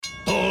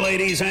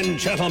Ladies and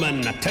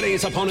gentlemen,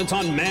 today's opponents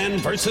on Man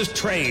versus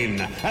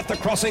Train. At the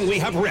crossing, we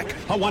have Rick,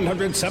 a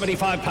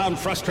 175-pound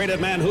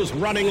frustrated man who's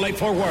running late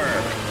for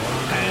work.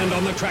 And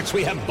on the tracks,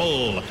 we have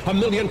Bull, a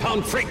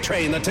million-pound freight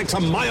train that takes a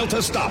mile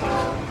to stop.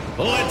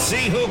 Let's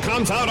see who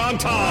comes out on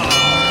top.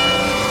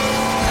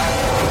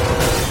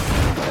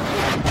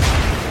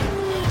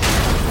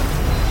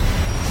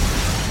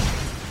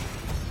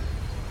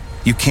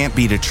 You can't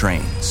beat a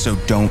train, so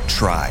don't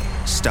try.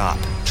 Stop.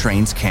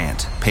 Trains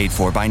can't. Paid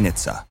for by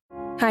NHTSA.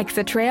 Hike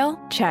the trail?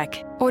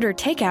 Check. Order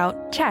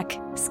takeout? Check.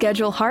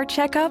 Schedule heart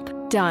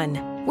checkup?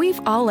 Done. We've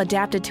all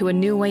adapted to a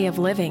new way of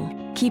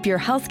living. Keep your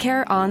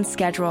healthcare on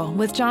schedule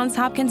with Johns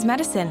Hopkins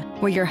Medicine,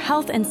 where your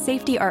health and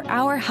safety are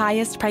our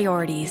highest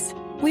priorities.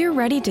 We're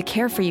ready to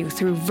care for you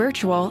through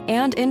virtual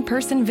and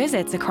in-person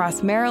visits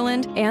across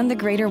Maryland and the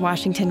greater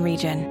Washington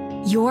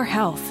region. Your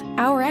health,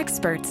 our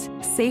experts,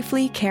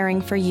 safely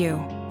caring for you.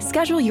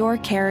 Schedule your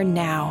care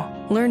now.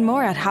 Learn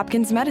more at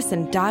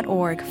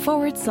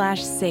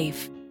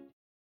hopkinsmedicine.org/safe.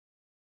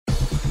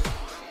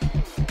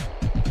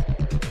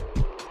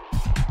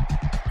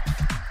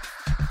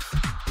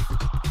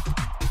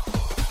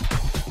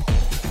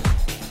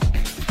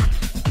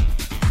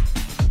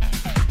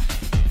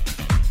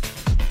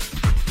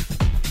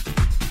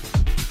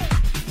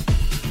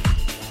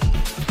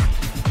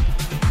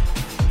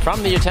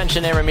 From the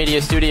Attention Era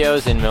Media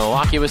Studios in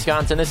Milwaukee,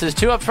 Wisconsin, this is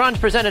Two Up Front,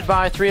 presented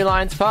by Three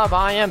Lions Pub.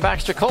 I am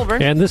Baxter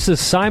Colburn. And this is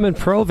Simon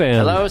Provan.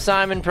 Hello,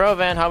 Simon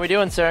Provan. How are we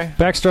doing, sir?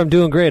 Baxter, I'm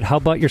doing great. How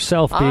about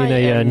yourself, being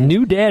a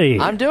new daddy?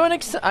 I'm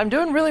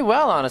doing really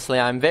well, honestly.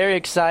 I'm very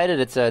excited.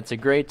 It's a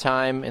great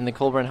time in the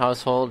Colburn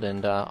household,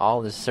 and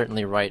all is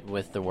certainly right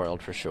with the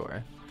world for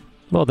sure.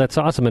 Well, that's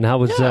awesome. And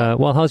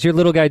how's your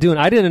little guy doing?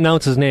 I didn't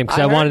announce his name because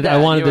I wanted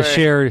to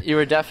share. You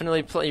were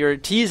definitely you were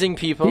teasing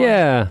people.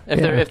 Yeah.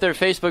 If they're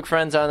Facebook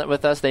friends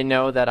with us, they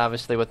know that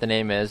obviously what the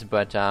name is.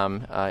 But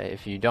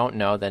if you don't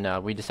know,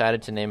 then we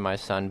decided to name my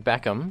son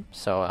Beckham.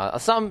 So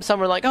some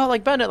were like, oh,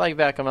 like Bennett, like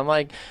Beckham. I'm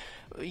like,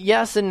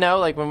 yes and no.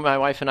 Like when my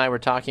wife and I were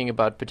talking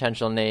about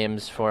potential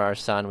names for our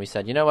son, we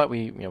said, you know what,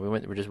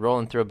 we're just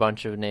rolling through a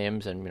bunch of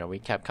names, and we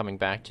kept coming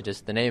back to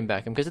just the name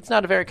Beckham because it's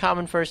not a very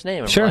common first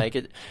name. Sure. Like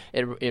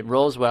it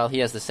rolls well. He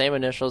has the same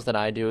initials that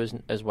I do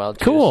as well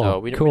too. Cool. So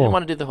we didn't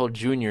want to do the whole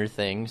junior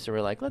thing. So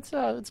we're like, let's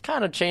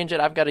kind of change it.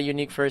 I've got a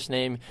unique first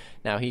name.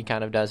 Now he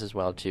kind of does as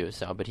well too.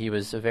 So, but he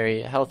was a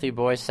very healthy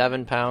boy,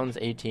 7 pounds,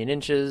 18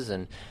 inches,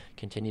 and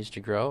continues to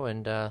grow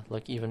and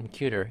look even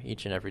cuter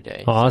each and every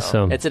day.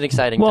 Awesome. So it's an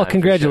exciting time. Well,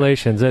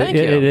 congratulations. Sure. Thank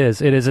you. It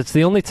is. It's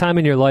the only time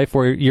in your life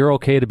where you're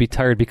okay to be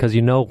tired because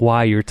you know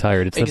why you're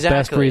tired. It's the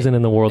best reason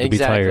in the world to be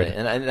tired.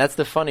 And that's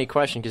the funny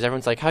question because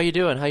everyone's like, how you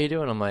doing?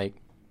 I'm like,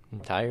 I'm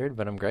tired,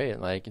 but I'm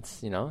great. Like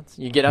you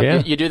get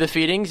up, you do the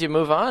feedings, you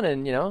move on,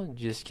 and you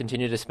just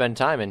continue to spend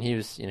time. And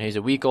he's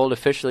a week old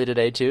officially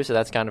today too, so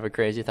that's kind of a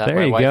crazy thought.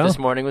 My wife this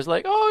morning was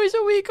like, "Oh, he's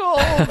a week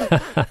old."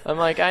 I'm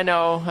like, I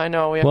know.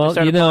 We have to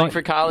start applying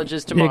for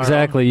colleges tomorrow.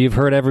 Exactly. You've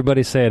heard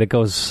everybody say it. It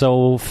goes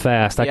so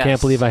fast. I can't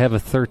believe I have a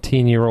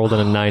 13-year-old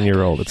and a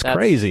 9-year-old. It's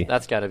crazy.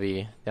 That's got to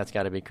be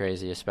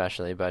crazy,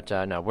 especially. But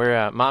no,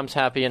 we're mom's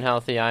happy and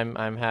healthy.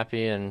 I'm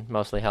happy and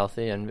mostly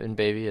healthy, and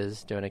baby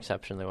is doing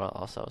exceptionally well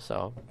also.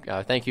 So.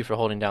 Thank you for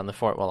holding down the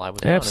fort while I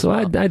was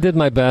Absolutely. Well. I did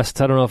my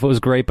best. I don't know if it was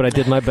great, but I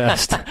did my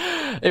best.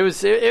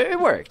 It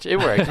worked.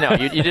 No,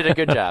 you did a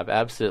good job.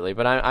 Absolutely.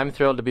 But I'm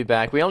thrilled to be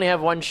back. We only have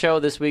one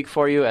show this week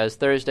for you, as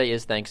Thursday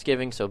is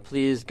Thanksgiving, so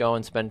please go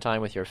and spend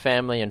time with your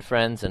family and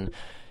friends and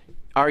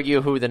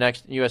argue who the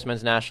next U.S.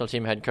 men's national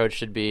team head coach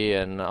should be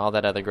and all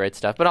that other great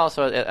stuff. But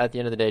also, at the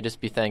end of the day, just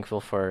be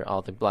thankful for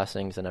all the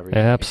blessings and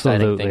everything,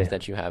 exciting things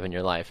that you have in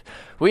your life.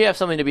 We have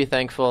something to be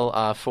thankful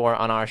for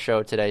on our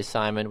show today,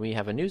 Simon. We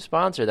have a new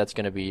sponsor that's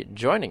going to be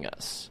joining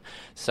us.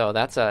 So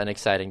that's an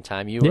exciting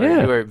time. You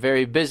were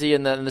very busy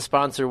in the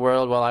sponsor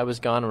world while I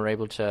was gone, and were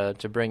able to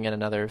bring in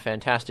another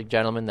fantastic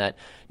gentleman that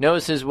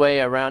knows his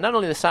way around not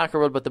only the soccer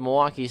world, but the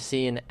Milwaukee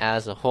scene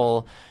as a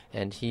whole.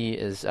 And he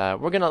is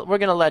we're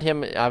gonna let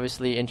him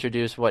obviously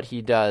introduce what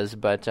he does,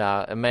 but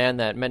a man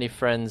that many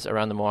friends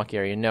around the Milwaukee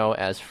area know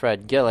as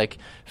Fred Gillick.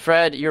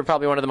 Fred, you're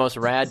probably one of the most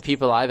rad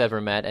people I've ever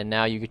met, and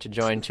now you get to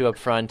join Two Up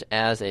Front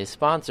as a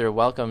sponsor.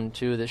 Welcome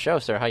to the show,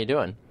 sir. How you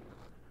doing?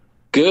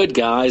 Good,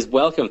 guys.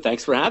 Welcome.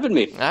 Thanks for having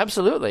me.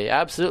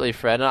 Absolutely,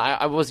 Fred. And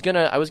I was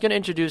gonna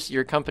introduce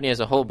your company as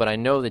a whole, but I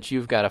know that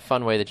you've got a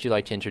fun way that you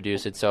like to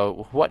introduce it.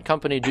 So, what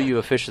company do you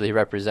officially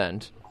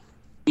represent?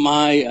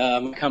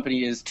 My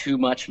company is Too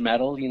Much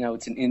Metal.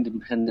 It's an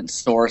independent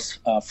source,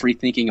 free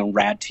thinking and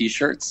rad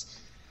T-shirts.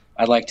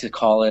 I like to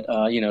call it,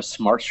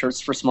 smart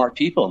shirts for smart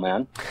people,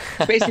 man.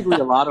 It's basically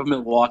a lot of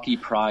Milwaukee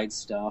pride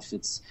stuff.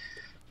 It's,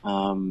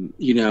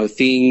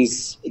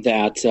 things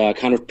that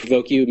kind of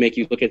provoke you, make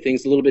you look at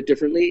things a little bit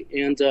differently.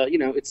 And,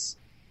 it's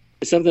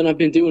something I've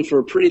been doing for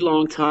a pretty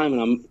long time,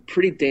 and I'm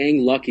pretty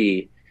dang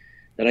lucky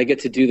that I get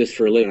to do this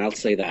for a living. I'll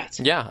say that.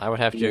 Yeah, I would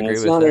have to agree with that.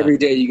 It's not every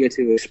day you get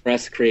to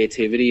express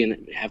creativity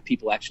and have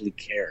people actually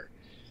care.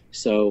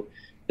 So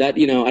that,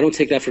 I don't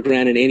take that for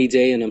granted any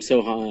day, and I'm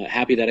so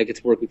happy that I get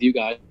to work with you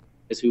guys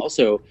who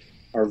also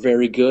are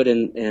very good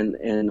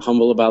and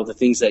humble about the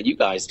things that you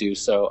guys do.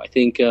 So I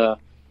think,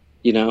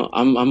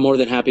 I'm more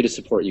than happy to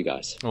support you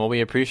guys. Well, we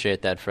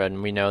appreciate that, Fred,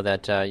 and we know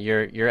that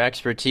your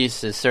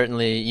expertise is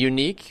certainly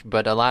unique,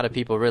 but a lot of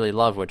people really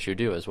love what you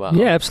do as well.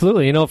 Yeah,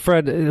 absolutely.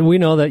 Fred, we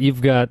know that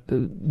you've got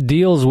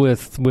deals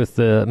with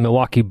the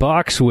Milwaukee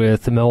Bucks,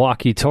 with the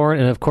Milwaukee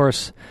Torrent, and of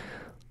course,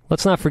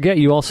 let's not forget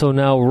you also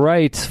now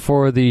write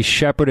for the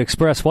Shepherd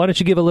Express. Why don't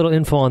you give a little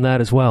info on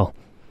that as well?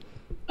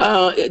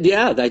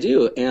 Yeah, I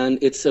do. And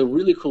it's a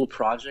really cool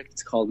project.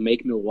 It's called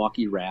Make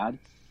Milwaukee Rad.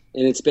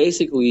 And it's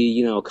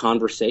basically, a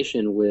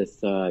conversation with,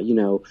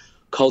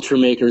 culture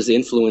makers,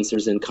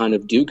 influencers, and kind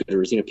of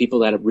do-gooders, people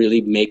that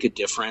really make a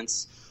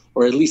difference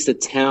or at least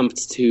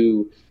attempt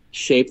to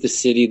shape the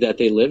city that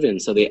they live in.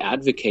 So they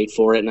advocate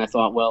for it. And I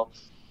thought, well,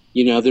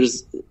 we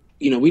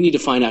need to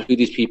find out who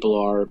these people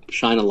are,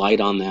 shine a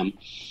light on them,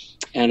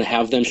 and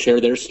have them share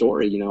their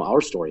story,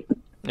 our story.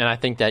 And I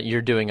think that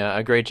you're doing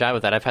a great job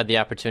with that. I've had the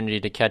opportunity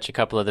to catch a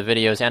couple of the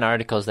videos and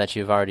articles that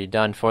you've already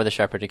done for the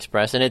Shepherd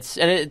Express, and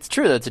it's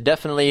true. That's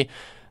definitely,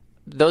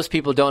 those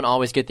people don't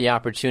always get the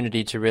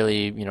opportunity to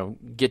really,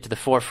 get to the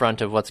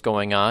forefront of what's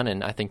going on.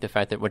 And I think the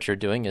fact that what you're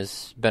doing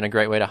has been a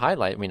great way to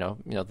highlight,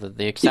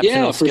 the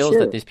exceptional skills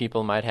that these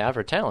people might have,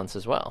 or talents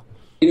as well.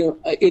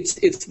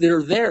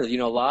 They're there.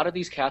 A lot of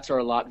these cats are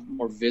a lot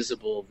more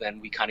visible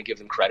than we kind of give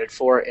them credit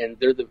for, and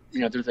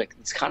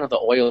it's kind of the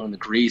oil and the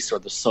grease or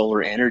the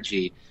solar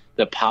energy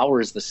that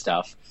powers the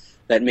stuff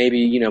that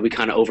maybe we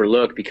kind of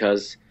overlook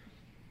because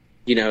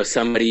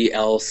somebody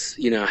else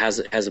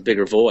has a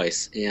bigger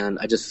voice. And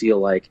I just feel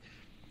like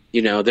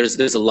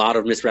there's a lot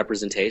of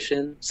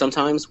misrepresentation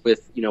sometimes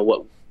with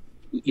what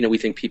we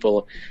think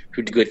people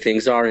who do good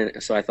things are,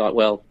 and so I thought,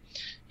 well,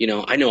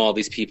 I know all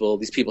these people.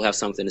 These people have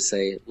something to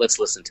say. Let's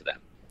listen to them.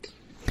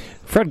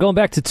 Fred, going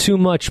back to Too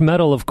Much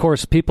Metal, of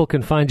course, people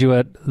can find you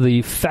at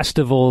the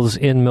festivals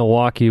in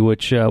Milwaukee,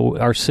 which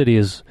our city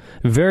is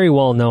very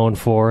well known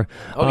for.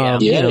 Oh,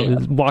 yeah.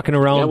 Walking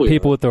around,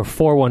 people with their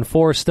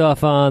 414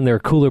 stuff on, their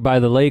Cooler by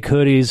the Lake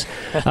hoodies.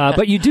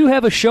 But you do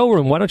have a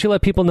showroom. Why don't you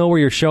let people know where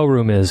your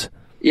showroom is?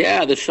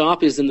 Yeah, the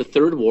shop is in the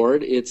 3rd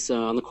Ward. It's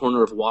on the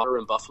corner of Water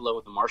and Buffalo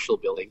with the Marshall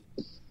Building.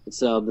 It's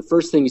the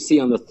first thing you see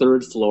on the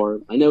 3rd floor.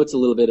 I know it's a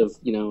little bit of,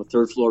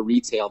 3rd floor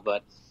retail,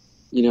 but,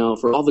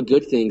 for all the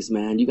good things,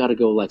 man, you got to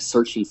go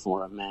searching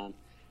for them, man.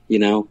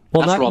 Well,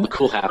 that's where all the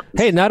cool happens.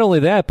 Hey, not only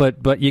that,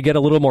 but you get a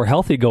little more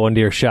healthy going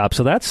to your shop.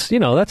 So that's,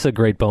 that's a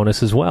great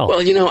bonus as well. Well,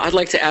 I'd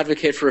like to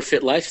advocate for a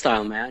fit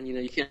lifestyle, man.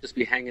 You can't just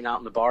be hanging out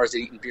in the bars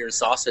eating beer and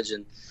sausage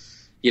and,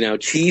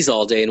 cheese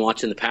all day and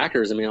watching the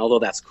Packers. I mean, although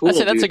that's cool.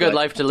 That's a good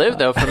life to live,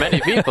 though, for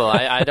many people.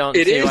 I don't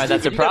see why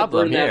that's a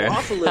problem here. You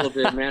got to burn that off a little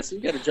bit, man. So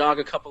you got to jog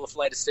a couple of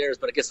flight of stairs.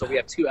 But I guess we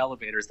have 2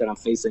 elevators that I'm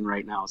facing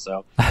right now,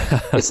 so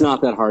it's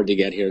not that hard to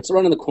get here. It's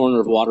right on the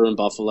corner of Water and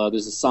Buffalo.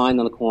 There's a sign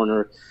on the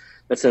corner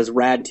that says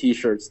Rad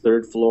T-shirts,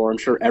 3rd floor. I'm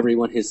sure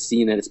everyone has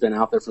seen it. It's been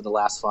out there for the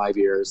last 5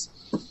 years.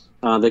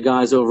 The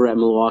guys over at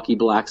Milwaukee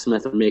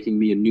Blacksmith are making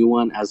me a new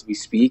one as we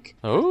speak.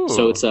 Oh.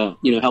 So it's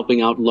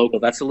helping out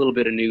local. That's a little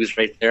bit of news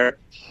right there.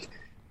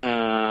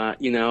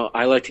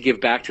 I like to give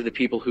back to the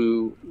people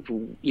who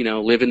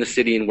live in the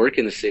city and work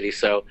in the city.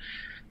 So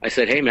I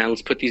said, hey man,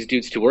 let's put these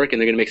dudes to work,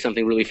 and they're going to make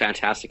something really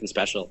fantastic and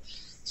special.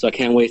 So I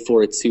can't wait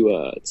for it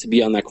to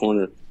be on that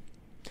corner.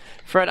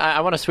 Fred,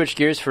 I want to switch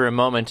gears for a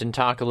moment and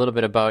talk a little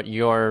bit about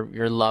your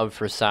love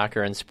for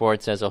soccer and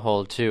sports as a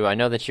whole, too. I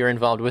know that you're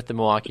involved with the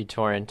Milwaukee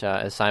Torrent,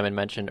 as Simon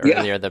mentioned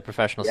earlier, the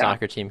professional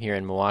soccer team here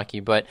in Milwaukee.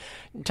 But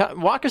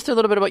walk us through a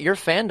little bit about your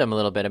fandom a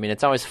little bit. I mean,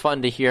 it's always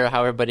fun to hear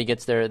how everybody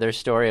gets their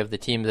story of the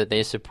team that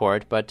they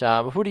support. But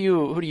who do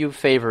you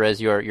favor as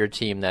your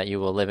team that you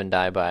will live and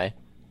die by?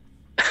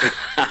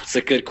 That's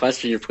a good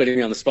question. You're putting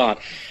me on the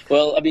spot.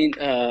 Well, I mean,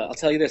 I'll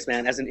tell you this,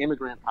 man. As an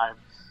immigrant,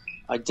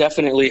 I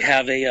definitely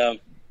have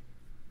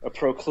a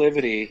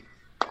proclivity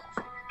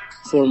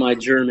for my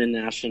German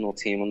national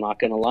team. I'm not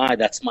going to lie.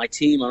 That's my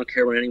team. I don't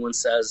care what anyone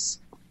says.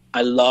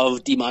 I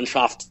love Die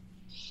Mannschaft.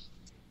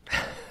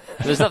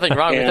 There's nothing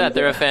wrong with that.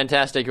 They're a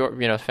fantastic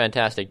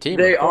team.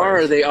 They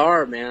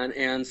are, man.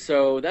 And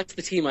so that's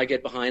the team I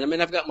get behind. I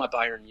mean, I've got my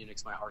Bayern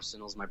Munichs, my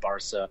Arsenals, my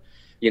Barca.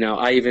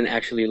 I even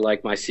actually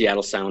like my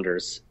Seattle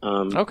Sounders.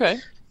 Okay.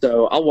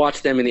 So I'll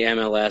watch them in the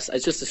MLS.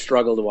 It's just a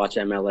struggle to watch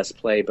MLS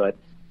play, but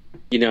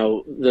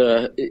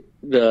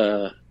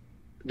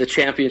the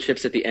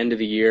championships at the end of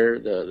the year,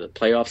 the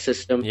playoff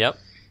system,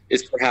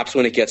 is perhaps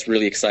when it gets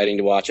really exciting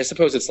to watch. I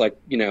suppose it's like,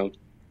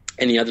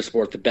 any other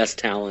sport, the best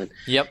talent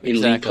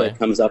in league play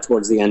comes up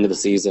towards the end of the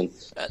season.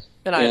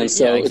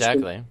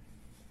 Exactly.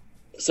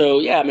 So,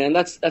 yeah, man,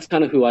 that's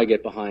kind of who I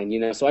get behind,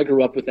 So I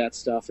grew up with that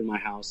stuff in my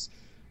house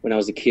when I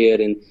was a kid,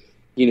 and,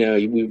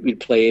 we'd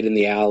play it in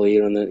the alley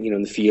or in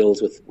the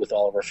fields with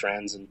all of our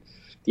friends, and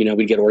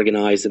we'd get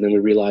organized, and then we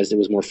realized it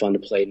was more fun to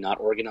play not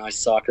organized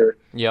soccer.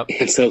 Yep.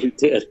 And so we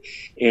did.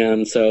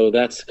 And so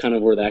that's kind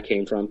of where that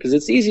came from. Because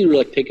it's easy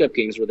to pickup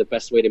games were the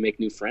best way to make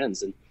new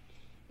friends. And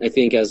I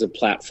think as a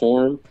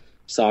platform,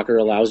 soccer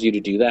allows you to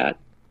do that.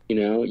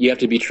 You have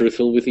to be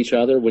truthful with each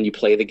other when you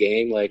play the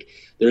game. Like,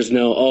 there's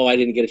no, oh, I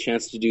didn't get a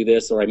chance to do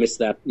this, or I missed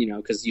that,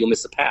 because you'll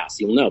miss a pass.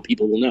 You'll know.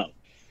 People will know.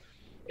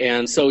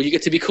 And so you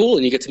get to be cool,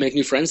 and you get to make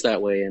new friends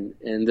that way.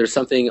 And there's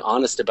something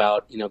honest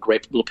about,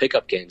 great little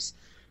pickup games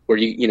where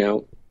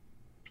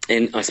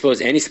and I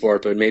suppose any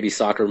sport, but maybe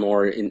soccer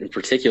more in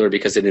particular,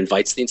 because it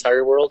invites the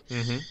entire world.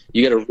 Mm-hmm.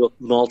 You get a real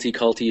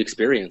multi-culti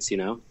experience,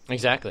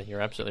 Exactly. You're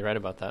absolutely right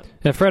about that.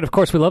 Yeah, Fred, of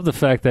course, we love the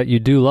fact that you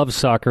do love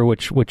soccer,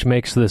 which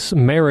makes this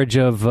marriage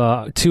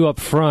of Two Up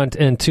Front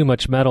and Too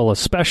Much Metal a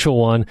special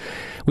one.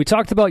 We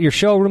talked about your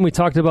showroom. We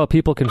talked about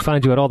people can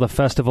find you at all the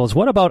festivals.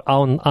 What about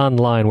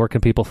online? Where can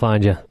people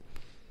find you?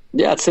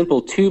 Yeah, it's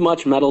simple.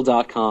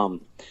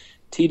 TooMuchMetal.com.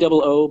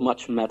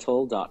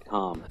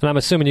 TOOMuchMetal.com. And I'm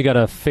assuming you got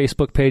a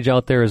Facebook page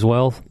out there as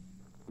well?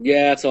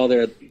 Yeah, it's all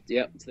there.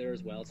 Yeah, it's there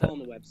as well. It's all on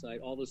the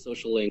website. All those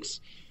social links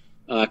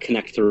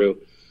connect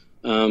through.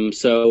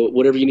 So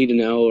whatever you need to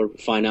know or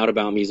find out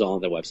about me is all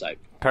on the website.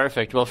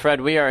 Perfect. Well, Fred,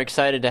 we are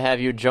excited to have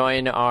you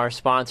join our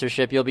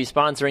sponsorship. You'll be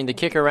sponsoring the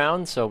Kick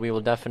Around, so we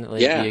will definitely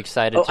be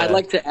excited. I'd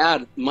like to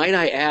add, might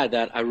I add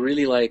that I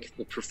really like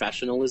the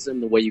professionalism,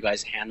 the way you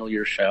guys handle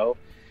your show.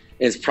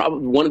 It's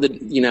probably one of the,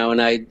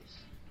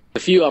 the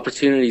few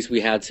opportunities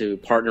we had to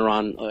partner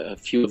on a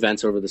few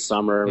events over the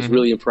summer. I was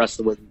really impressed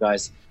with the way you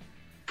guys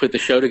put the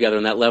show together,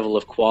 and that level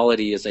of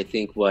quality is, I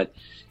think, what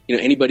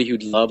anybody who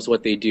loves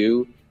what they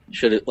do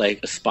should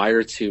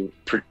aspire to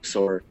produce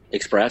or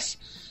express,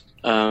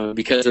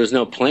 because there's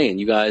no playing.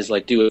 You guys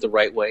do it the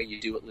right way.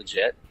 You do it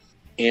legit,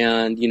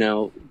 and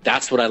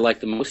that's what I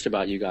like the most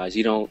about you guys.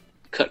 You don't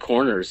cut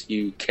corners.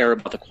 You care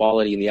about the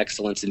quality and the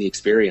excellence and the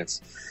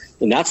experience,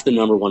 and that's the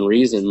number one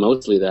reason,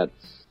 mostly, that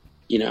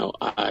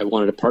I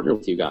wanted to partner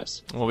with you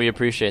guys. Well, we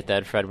appreciate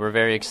that, Fred. We're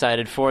very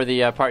excited for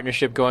the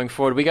partnership going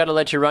forward. We got to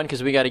let you run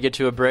because we got to get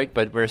to a break,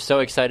 but we're so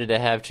excited to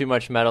have Too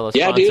Much Metal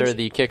sponsor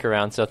the Kick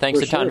Around. So thanks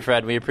a ton,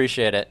 Fred. We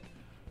appreciate it.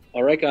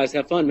 All right, guys.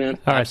 Have fun, man.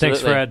 All right. Absolutely.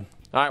 Thanks, Fred.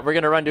 All right, we're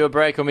going to run to a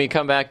break. When we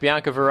come back,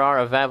 Bianca Ferrar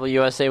of Vavel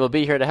USA will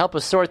be here to help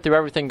us sort through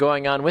everything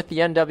going on with the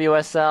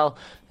NWSL,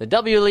 the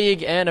W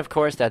League, and, of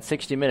course, that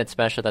 60-minute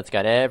special that's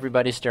got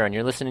everybody stirring.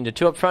 You're listening to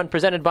Two Up Front,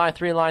 presented by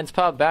Three Lions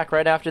Pub. Back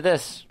right after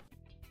this.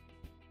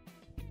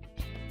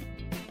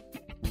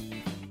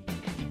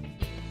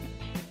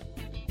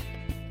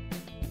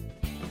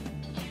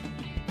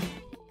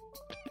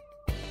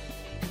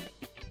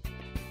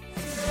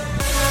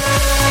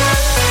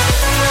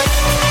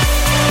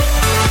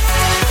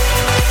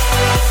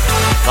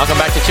 Welcome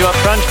back to Two Up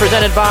Front,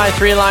 presented by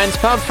Three Lions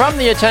Pub from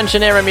the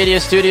Attention Era Media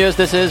Studios.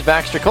 This is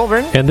Baxter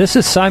Colburn. And this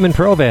is Simon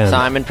Provan.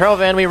 Simon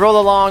Provan. We roll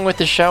along with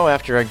the show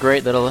after a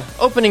great little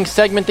opening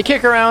segment. The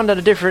Kick Around at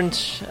a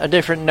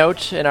different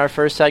note in our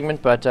first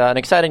segment, but an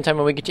exciting time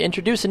when we get to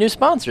introduce a new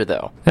sponsor,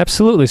 though.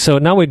 Absolutely. So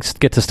now we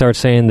get to start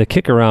saying the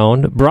Kick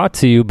Around, brought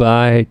to you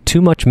by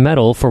Too Much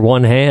Metal for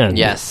One Hand.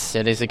 Yes,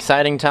 it is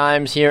exciting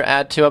times here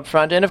at Two Up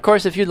Front. And, of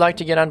course, if you'd like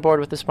to get on board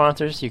with the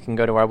sponsors, you can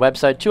go to our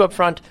website,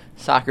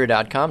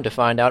 twoupfrontsoccer.com, to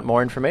find out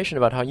more information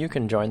about how you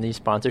can join the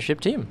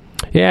sponsorship team.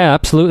 Yeah,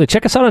 absolutely.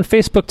 Check us out on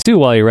Facebook, too,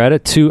 while you're at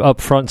it, Two Up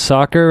Front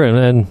Soccer. And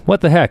then, what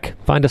the heck,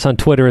 find us on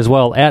Twitter as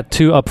well, at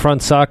Two Up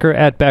Front Soccer,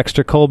 at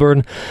Baxter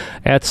Colburn,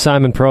 at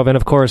Simon Provan.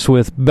 Of course,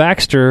 with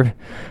Baxter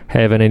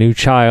having a new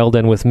child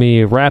and with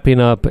me wrapping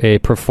up a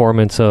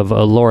performance of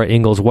Laura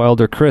Ingalls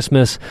Wilder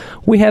Christmas,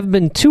 we haven't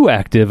been too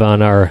active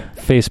on our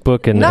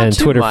Facebook and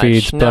Twitter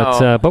feeds.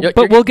 No.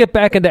 But we'll get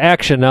back into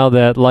action now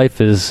that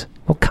life is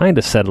kind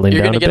of settling down a bit.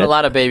 You're going to get a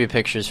lot of baby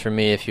pictures from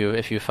me if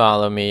you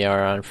follow me or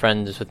are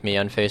friends with me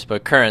on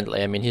Facebook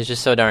currently. I mean, he's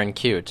just so darn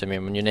cute. I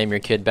mean, when you name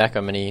your kid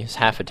Beckham and he's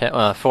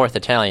fourth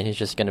Italian, he's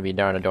just going to be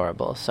darn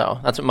adorable. So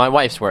that's my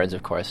wife's words,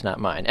 of course, not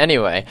mine.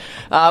 Anyway,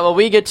 well,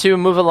 we get to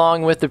move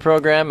along with the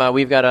program.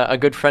 We've got a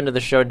good friend of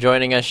the show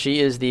joining us. She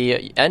is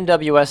the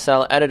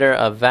NWSL editor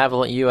of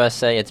Vavel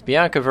USA. It's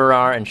Bianca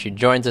Ferrar, and she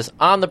joins us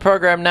on the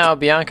program now.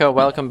 Bianca,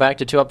 welcome back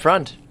to Two Up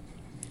Front.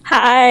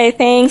 Hi,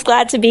 thanks.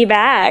 Glad to be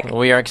back.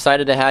 We are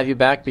excited to have you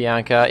back,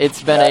 Bianca.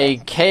 It's been a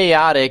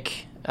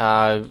chaotic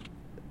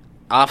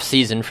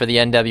off-season for the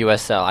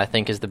NWSL, I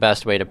think is the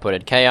best way to put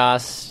it.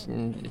 Chaos,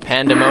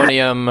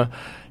 pandemonium.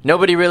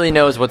 Nobody really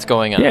knows what's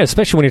going on. Yeah,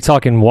 especially when you're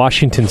talking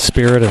Washington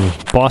Spirit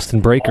and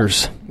Boston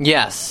Breakers.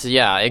 Yes,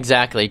 yeah,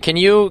 exactly. Can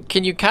you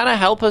kind of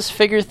help us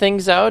figure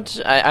things out?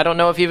 I don't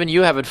know if even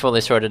you have it fully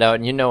sorted out,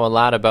 and you know a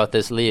lot about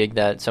this league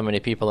that so many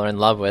people are in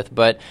love with,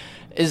 but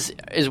Is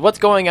what's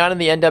going on in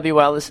the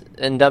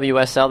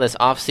NWSL this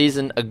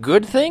off-season a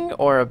good thing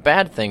or a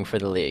bad thing for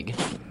the league?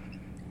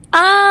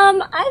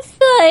 I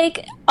feel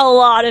like a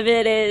lot of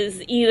it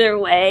is either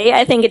way.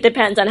 I think it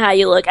depends on how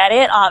you look at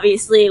it.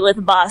 Obviously,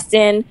 with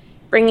Boston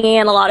bringing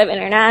in a lot of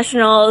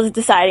internationals,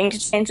 deciding to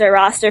change their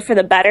roster for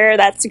the better,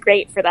 that's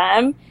great for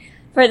them.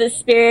 For the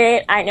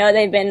Spirit, I know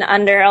they've been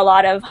under a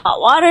lot of hot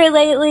water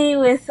lately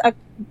with a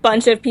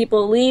bunch of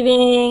people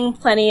leaving,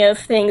 plenty of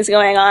things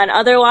going on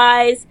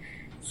otherwise.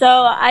 So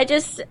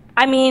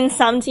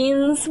some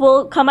teams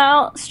will come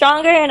out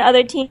stronger and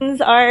other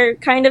teams are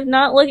kind of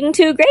not looking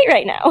too great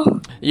right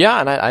now.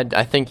 Yeah, and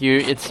I think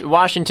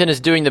Washington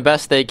is doing the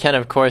best they can,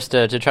 of course,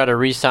 to try to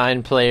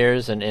re-sign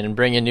players and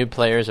bring in new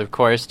players, of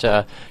course,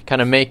 to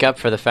kind of make up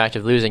for the fact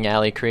of losing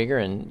Ali Krieger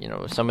and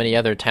so many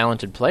other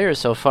talented players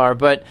so far.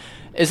 But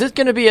is this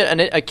going to be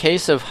a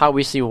case of how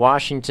we see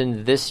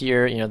Washington this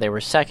year? They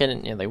were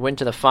second, they went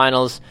to the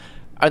finals.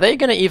 Are they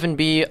going to even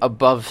be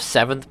above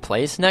 7th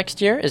place next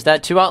year? Is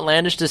that too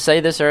outlandish to say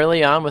this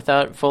early on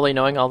without fully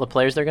knowing all the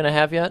players they're going to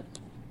have yet?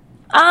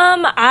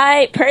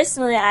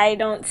 I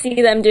don't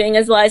see them doing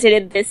as well as they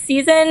did this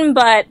season,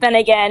 but then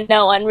again,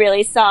 no one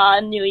really saw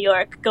New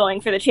York going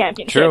for the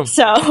championship. True.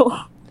 So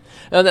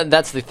No,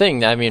 that's the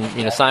thing. I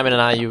mean, Simon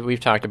and I, we've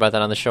talked about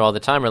that on the show all the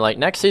time. We're like,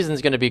 next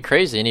season's going to be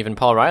crazy, and even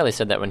Paul Riley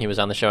said that when he was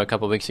on the show a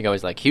couple weeks ago.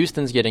 He's like,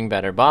 Houston's getting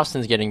better,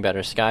 Boston's getting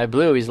better, Sky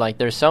Blue. He's like,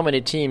 there's so many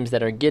teams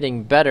that are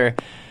getting better.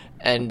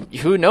 And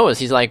who knows?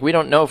 He's like, we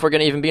don't know if we're going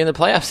to even be in the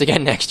playoffs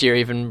again next year,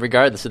 even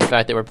regardless of the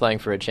fact that we're playing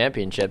for a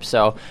championship.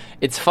 So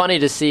it's funny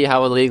to see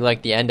how a league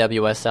like the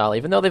NWSL,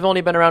 even though they've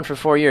only been around for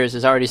 4 years,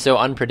 is already so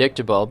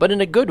unpredictable. But in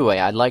a good way,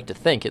 I'd like to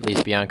think, at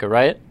least, Bianca,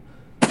 right?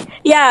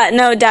 yeah,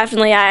 no,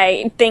 definitely.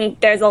 I think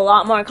there's a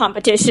lot more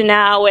competition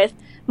now with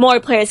more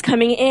players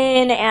coming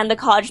in, and the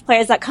college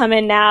players that come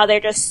in now, they're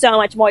just so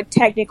much more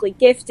technically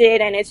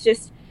gifted, and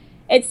it's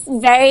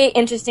very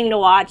interesting to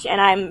watch, and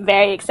I'm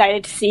very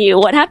excited to see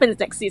what happens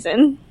next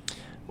season.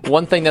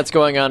 One thing that's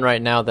going on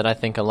right now that I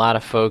think a lot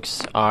of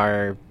folks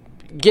are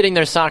getting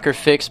their soccer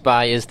fixed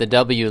by is the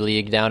W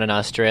League down in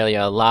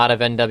Australia. A lot of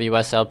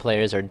NWSL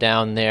players are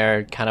down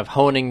there kind of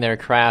honing their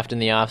craft in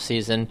the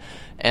off-season,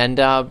 and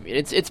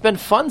it's been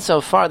fun so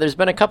far. There's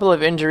been a couple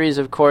of injuries,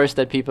 of course,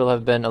 that people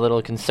have been a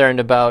little concerned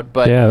about.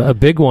 But yeah, a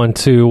big one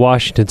to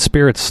Washington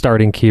Spirit's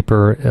starting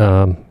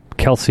keeper,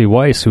 Kelsey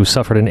Weiss, who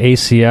suffered an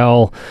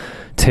ACL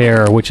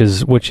tear, which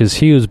is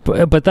huge.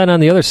 But then on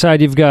the other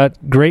side, you've got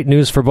great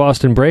news for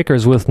Boston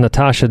Breakers with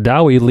Natasha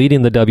Dowie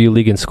leading the W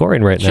League in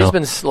scoring right now. She's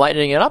been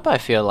lighting it up, I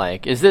feel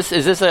like. Is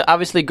this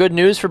obviously good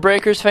news for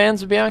Breakers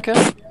fans,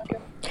 Bianca?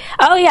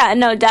 Oh, yeah,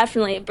 no,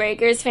 definitely.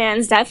 Breakers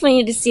fans definitely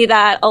need to see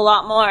that a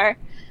lot more.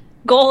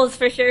 Goals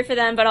for sure for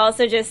them, but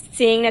also just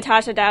seeing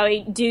Natasha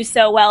Dowie do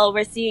so well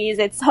overseas.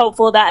 It's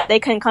hopeful that they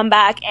can come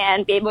back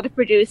and be able to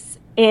produce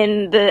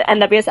in the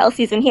NWSL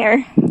season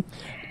here.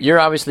 You're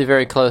obviously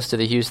very close to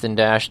the Houston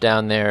Dash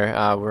down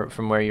there,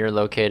 from where you're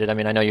located. I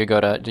mean, I know you go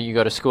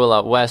to school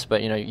out west,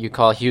 but you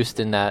call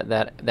Houston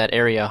that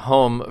area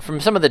home.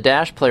 From some of the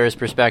Dash players'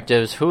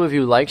 perspectives, who have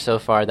you liked so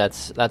far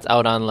that's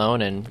out on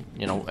loan, and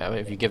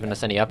have you given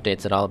us any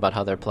updates at all about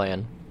how they're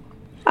playing?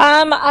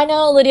 I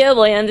know Lydia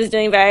Williams is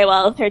doing very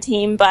well with her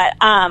team, but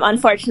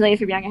unfortunately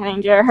for Bianca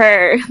Henninger,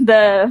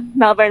 the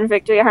Melbourne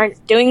Victory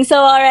aren't doing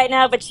so well right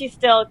now, but she's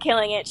still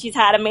killing it. She's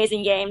had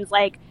amazing games,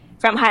 like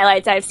from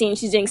highlights I've seen,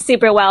 she's doing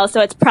super well,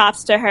 so it's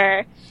props to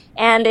her.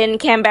 And in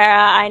Canberra,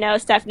 I know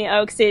Stephanie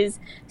Oakes is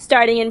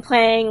starting and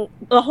playing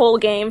the whole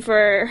game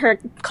for her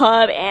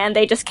club, and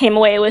they just came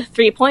away with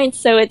 3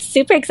 points, so it's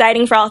super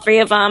exciting for all three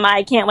of them.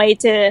 I can't wait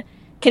to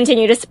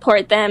continue to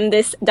support them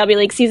this W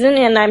League season,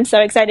 and I'm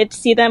so excited to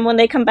see them when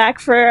they come back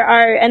for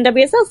our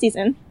NWSL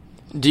season.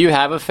 Do you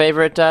have a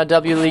favorite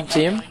W League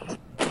team?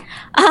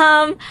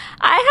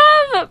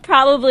 I have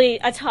probably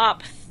a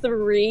top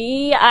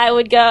 3. I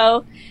would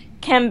go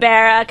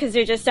Canberra, because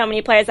there's just so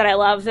many players that I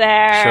love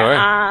there.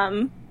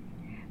 Sure.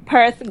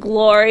 Perth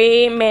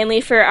Glory,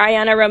 mainly for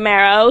Ariana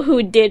Romero,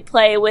 who did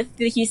play with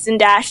the Houston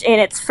Dash in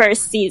its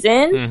first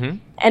season. Mm-hmm.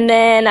 And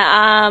then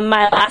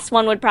my last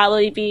one would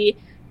probably be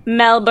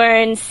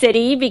Melbourne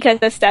City, because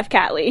of Steph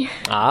Catley.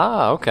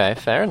 Ah, okay,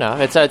 fair enough.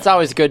 It's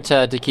always good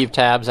to keep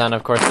tabs on,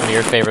 of course, some of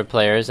your favorite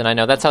players, and I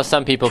know that's how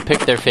some people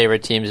pick their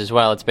favorite teams as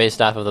well. It's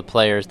based off of the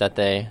players that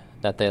they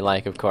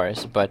like, of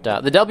course. But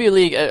the W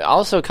League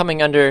also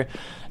coming under,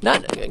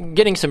 not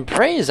getting some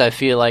praise, I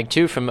feel like,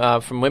 too,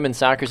 from women's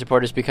soccer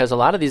supporters, because a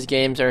lot of these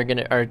games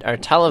are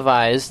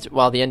televised,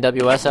 while the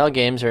NWSL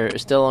games are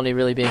still only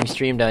really being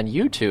streamed on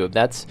YouTube.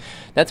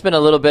 That's been a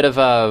little bit of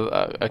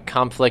a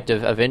conflict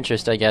of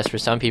interest, I guess, for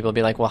some people.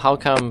 Be like, well, how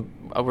come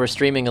we're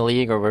streaming a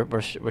league, or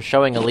we're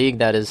showing a league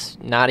that is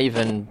not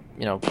even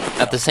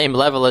at the same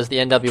level as the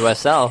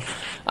NWSL?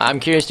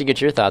 I'm curious to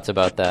get your thoughts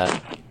about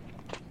that.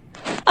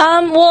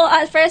 Well,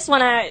 at first,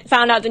 when I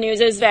found out the news,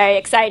 it was very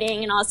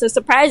exciting and also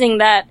surprising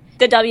that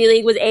the W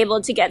League was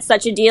able to get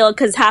such a deal,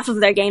 because half of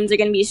their games are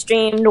going to be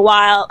streamed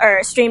on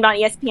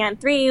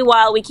ESPN3,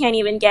 while we can't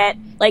even get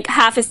like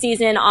half a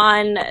season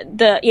on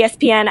the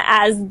ESPN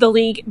as the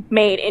league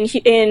made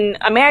in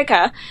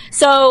America.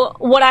 So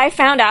what I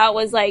found out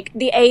was like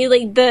the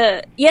A-League,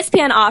 the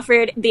ESPN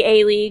offered the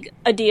A-League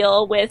a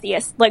deal with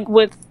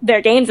with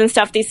their games and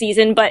stuff this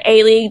season, but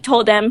A-League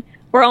told them,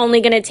 we're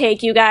only going to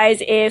take you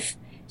guys if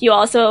you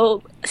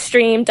also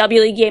stream W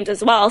League games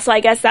as well. So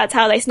I guess that's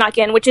how they snuck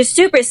in, which is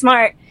super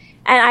smart.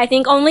 And I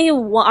think only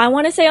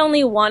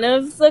one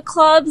of the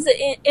clubs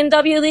in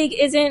W League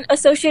isn't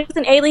associated with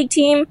an A League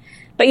team.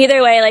 But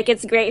either way, like,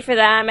 it's great for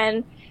them.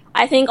 And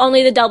I think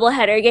only the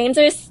doubleheader games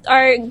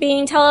are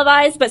being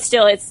televised, but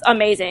still, it's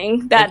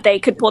amazing that they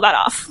could pull that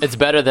off. It's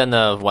better than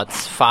the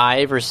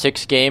 5 or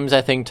 6 games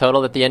I think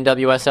total that the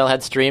NWSL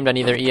had streamed on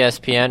either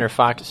ESPN or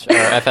Fox or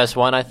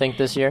FS1 I think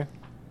this year.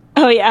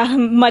 Oh yeah,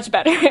 much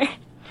better.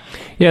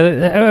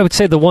 Yeah, I would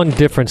say the one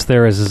difference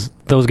there is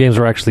those games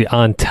were actually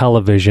on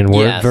television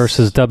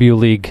versus W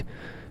League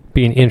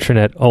being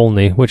internet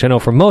only, which I know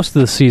for most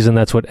of the season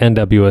that's what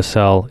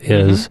NWSL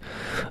is.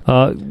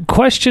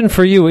 Question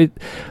for you,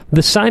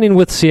 the signing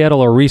with Seattle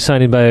or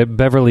re-signing by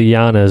Beverly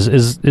Yanez,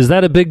 is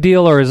that a big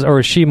deal, or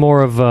is she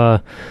more of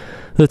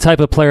the type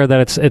of player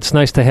that it's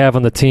nice to have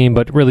on the team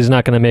but really is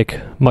not going to make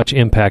much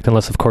impact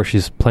unless of course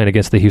she's playing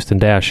against the Houston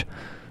Dash?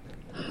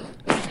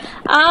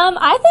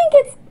 I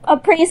think it's a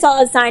pretty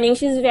solid signing.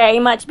 She's very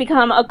much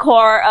become a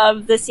core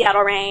of the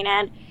Seattle Reign,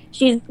 and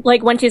she's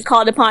like, when she's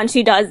called upon,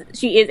 she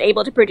is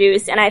able to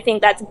produce, and I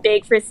think that's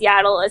big for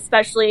Seattle,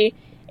 especially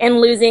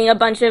in losing a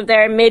bunch of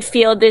their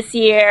midfield this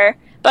year,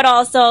 but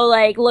also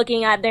like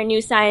looking at their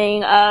new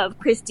signing of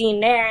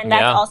Christine Nairn,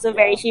 that's also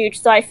very huge.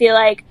 So I feel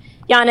like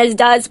Yanez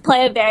does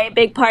play a very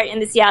big part in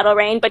the Seattle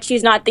Reign, but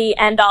she's not the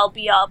end-all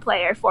be-all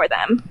player for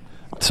them.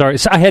 Sorry,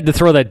 so I had to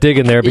throw that dig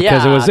in there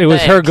because it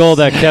was her goal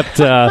that kept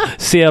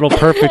Seattle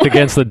perfect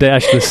against the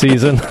Dash this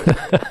season.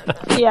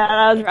 Yeah,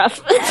 that was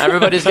rough.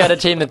 Everybody's got a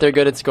team that they're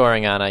good at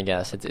scoring on, I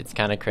guess. It's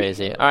kind of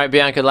crazy. All right,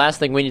 Bianca, last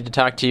thing we need to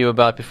talk to you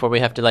about before we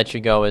have to let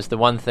you go is the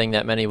one thing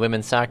that many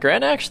women's soccer,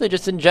 and actually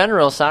just in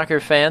general, soccer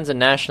fans and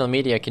national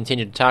media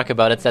continue to talk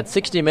about. It's that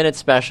 60-minute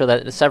special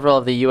that several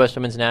of the U.S.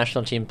 women's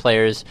national team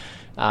players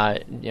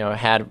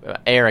had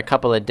air a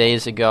couple of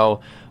days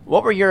ago.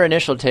 What were your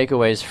initial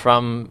takeaways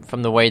from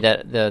the way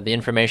that the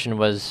information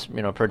was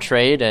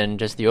portrayed and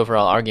just the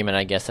overall argument,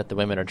 I guess, that the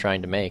women are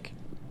trying to make?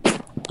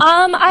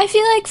 I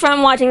feel like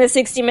from watching the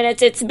 60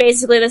 Minutes, it's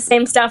basically the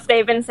same stuff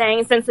they've been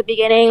saying since the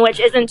beginning, which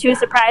isn't too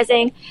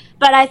surprising.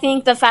 But I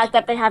think the fact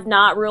that they have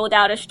not ruled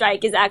out a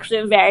strike is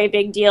actually a very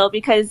big deal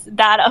because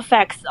that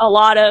affects a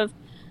lot of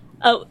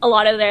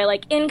their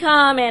like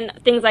income and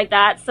things like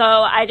that. So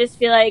I just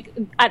feel like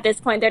at this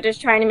point they're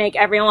just trying to make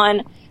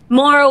everyone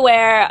more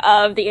aware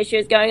of the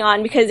issues going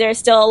on because there's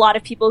still a lot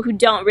of people who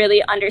don't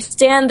really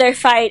understand their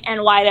fight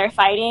and why they're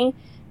fighting.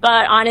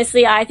 But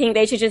honestly, I think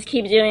they should just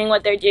keep doing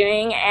what they're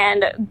doing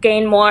and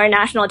gain more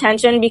national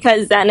attention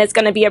because then it's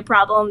going to be a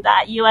problem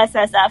that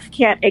USSF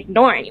can't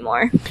ignore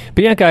anymore.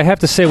 Bianca, I have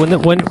to say, when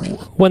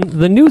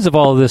the news of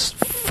all of this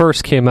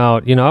first came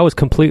out, I was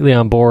completely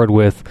on board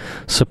with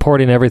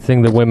supporting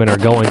everything the women are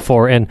going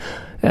for. And,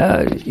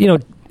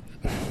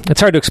 it's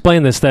hard to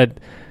explain this, that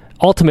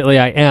ultimately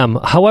I am.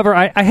 However,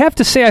 I have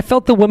to say I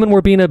felt the women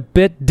were being a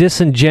bit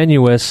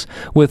disingenuous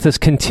with this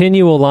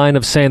continual line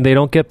of saying they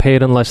don't get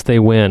paid unless they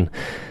win.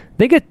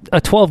 They get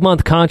a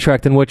 12-month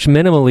contract in which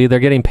minimally they're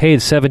getting paid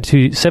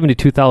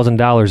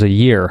 $72,000 a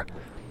year.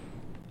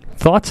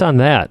 Thoughts on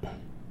that?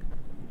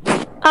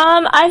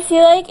 I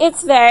feel like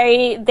it's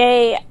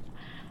I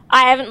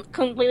haven't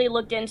completely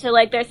looked into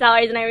like their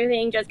salaries and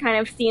everything, just kind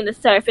of seen the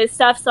surface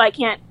stuff, so I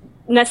can't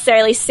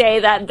necessarily say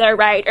that they're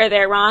right or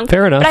they're wrong.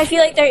 Fair enough. But I feel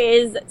like there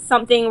is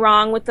something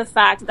wrong with the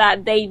fact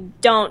that they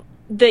don't,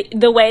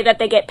 the way that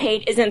they get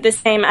paid isn't the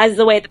same as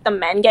the way that the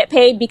men get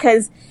paid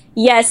because,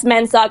 yes,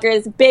 men's soccer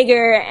is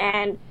bigger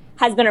and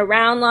has been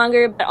around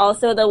longer, but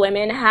also the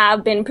women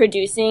have been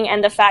producing,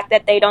 and the fact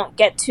that they don't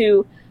get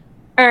to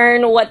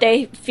earn what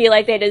they feel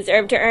like they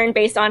deserve to earn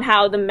based on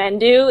how the men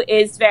do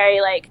is very,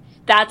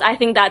 I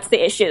think that's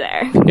the issue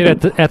there.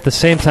 At the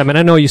same time, and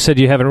I know you said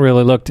you haven't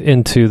really looked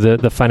into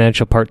the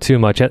financial part too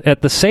much.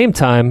 At the same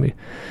time,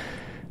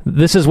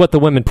 this is what the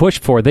women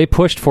pushed for. They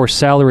pushed for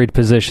salaried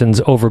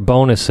positions over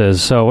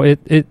bonuses. So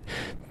it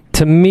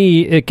to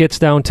me, it gets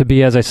down to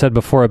be, as I said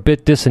before, a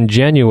bit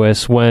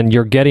disingenuous when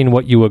you're getting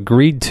what you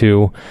agreed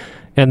to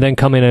and then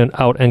coming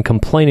out and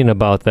complaining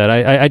about that.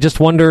 I just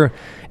wonder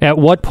at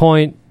what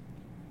point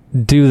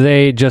do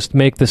they just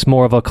make this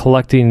more of a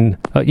collecting,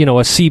 a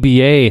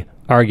CBA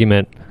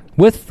argument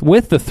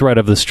with the threat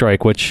of the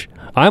strike, which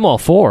I'm all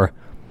for.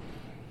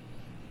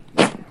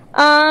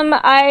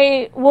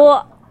 I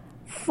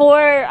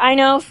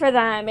know for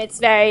them it's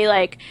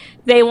very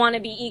they want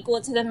to be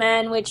equal to the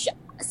men, which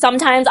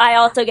sometimes I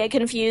also get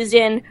confused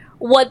in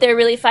what they're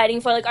really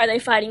fighting for. Are they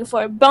fighting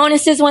for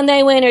bonuses when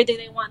they win, or do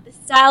they want the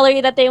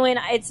salary that they win?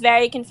 It's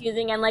very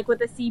confusing, and with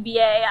the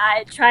CBA,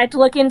 I tried to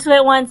look into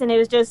it once and it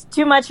was just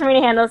too much for me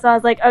to handle, so I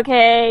was like,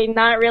 okay,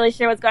 not really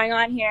sure what's going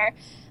on here.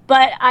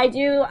 But I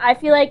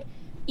feel like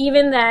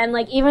even then,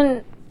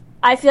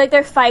 I feel like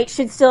their fight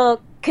should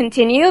still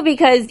continue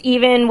because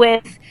even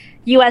with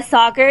U.S.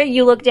 soccer,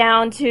 you look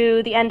down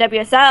to the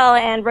NWSL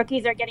and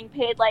rookies are getting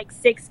paid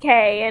 $6K,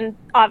 and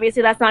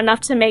obviously that's not enough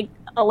to make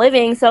a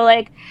living. So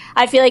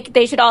I feel like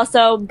they should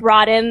also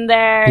broaden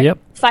their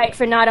fight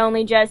for not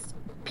only just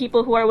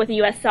people who are with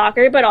U.S.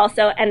 soccer, but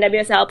also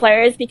NWSL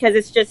players because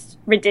it's just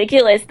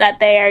ridiculous that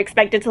they are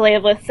expected to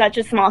live with such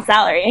a small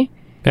salary.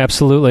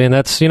 Absolutely, and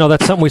that's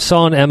something we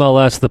saw in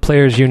MLS. The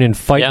players' union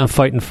fight and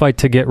fight and fight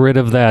to get rid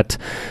of that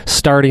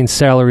starting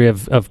salary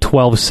of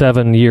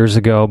 $12.7 years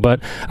ago. But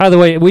either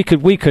way, we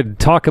could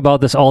talk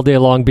about this all day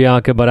long,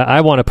 Bianca. But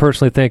I want to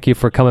personally thank you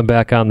for coming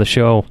back on the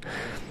show.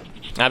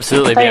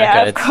 Absolutely, Bianca.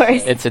 Yeah, of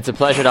course. It's a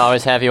pleasure to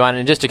always have you on.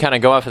 And just to kind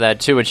of go off of that,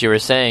 too, what you were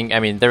saying, I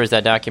mean, there was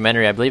that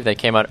documentary, I believe, that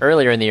came out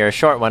earlier in the year, a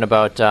short one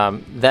about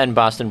then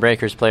Boston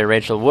Breakers player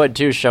Rachel Wood,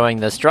 too, showing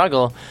the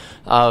struggle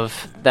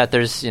of that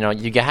there's, you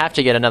have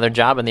to get another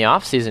job in the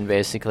off season,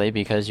 basically,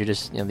 because you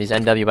just, these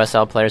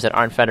NWSL players that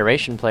aren't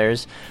Federation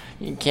players,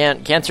 you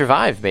can't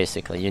survive,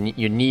 basically.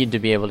 You need to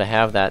be able to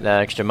have that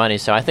extra money.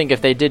 So I think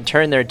if they did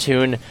turn their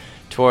tune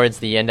towards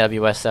the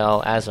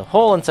NWSL as a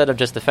whole instead of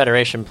just the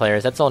Federation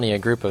players, that's only a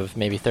group of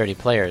maybe 30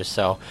 players.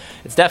 So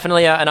it's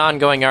definitely an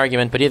ongoing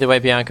argument. But either way,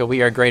 Bianca,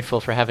 we are grateful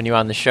for having you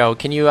on the show.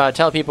 Can you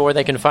tell people where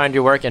they can find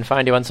your work and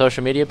find you on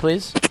social media,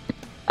 please?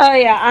 Oh,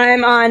 yeah,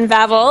 I'm on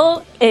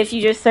Vavel. If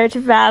you just search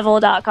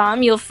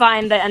Vavel.com, you'll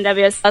find the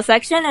NWSL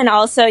section. And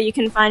also, you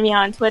can find me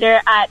on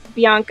Twitter at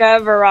Bianca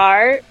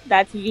Verawr.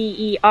 That's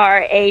VERAWR.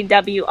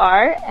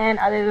 And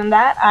other than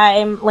that,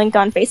 I'm linked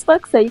on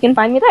Facebook, so you can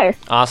find me there.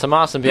 Awesome,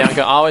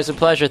 Bianca. Always a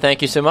pleasure.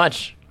 Thank you so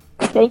much.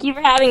 Thank you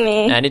for having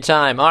me.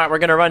 Anytime. All right, we're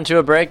going to run to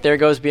a break. There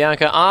goes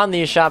Bianca on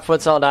the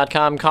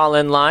ShopFutsal.com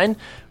call-in line.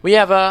 We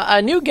have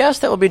a new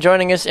guest that will be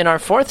joining us in our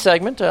fourth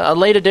segment, a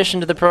late addition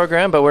to the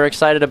program, but we're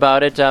excited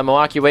about it.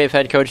 Milwaukee Wave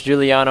head coach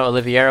Giuliano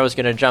Oliviero is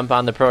going to jump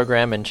on the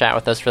program and chat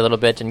with us for a little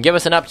bit and give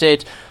us an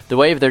update. The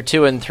Wave, they're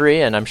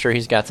 2-3, and I'm sure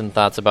he's got some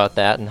thoughts about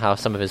that and how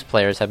some of his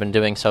players have been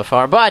doing so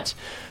far. But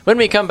when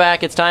we come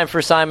back, it's time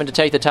for Simon to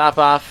take the top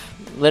off,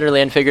 literally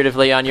and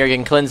figuratively, on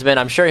Jurgen Klinsmann.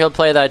 I'm sure he'll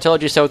play the I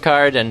Told You So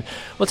card, and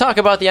we'll talk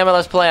about the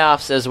MLS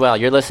playoffs as well.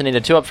 You're listening to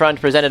Two Up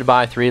Front, presented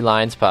by Three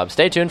Lions Pub.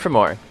 Stay tuned for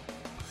more.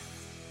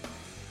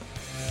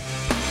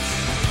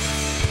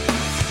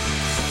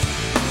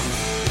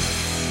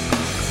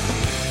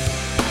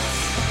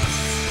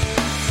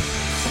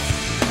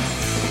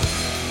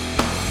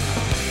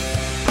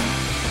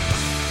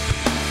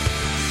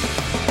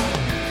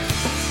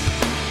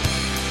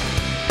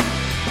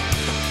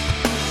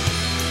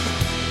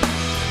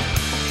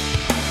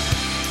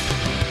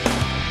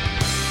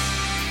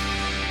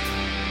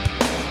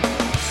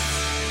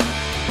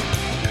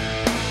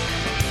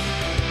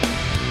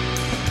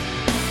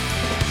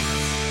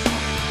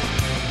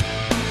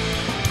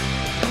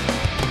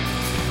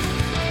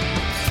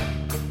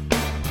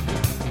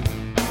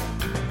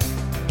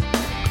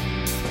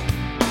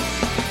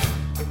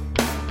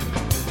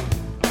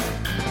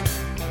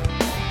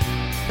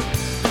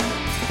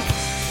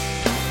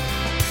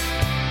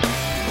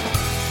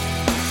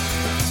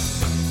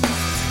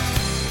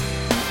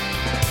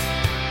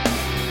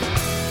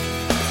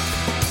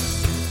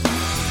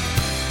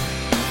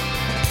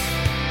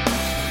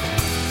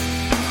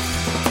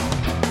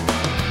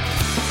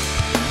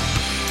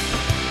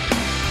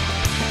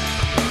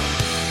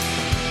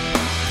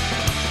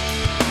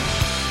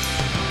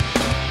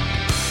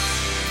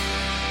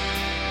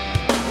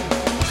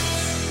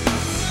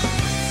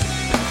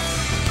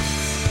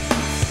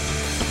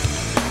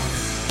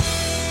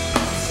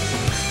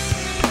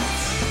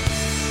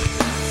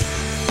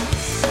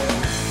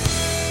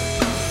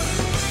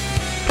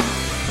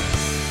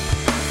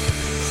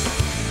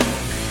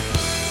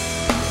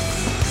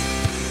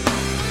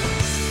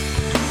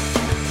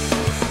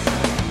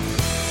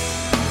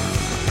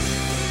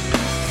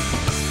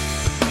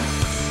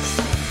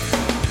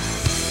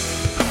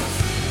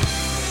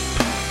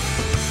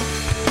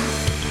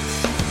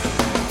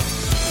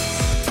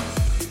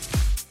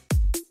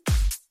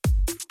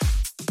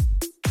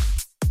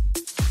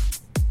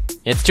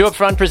 It's Two Up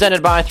Front,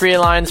 presented by Three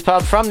Lions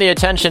Pub from the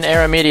Attention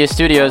Era Media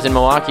Studios in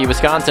Milwaukee,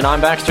 Wisconsin. I'm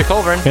Baxter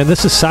Colburn. And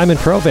this is Simon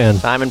Provan.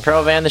 Simon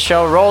Provan, the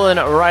show rolling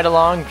right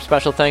along.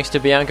 Special thanks to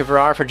Bianca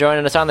Verawr for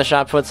joining us on the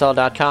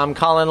ShopFutsal.com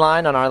call-in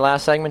line on our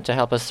last segment to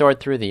help us sort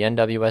through the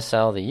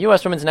NWSL, the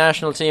U.S. Women's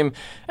National Team,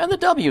 and the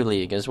W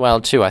League as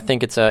well, too. I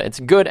think it's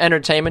good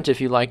entertainment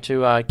if you like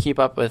to keep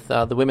up with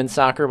the women's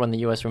soccer when the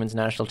U.S. Women's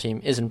National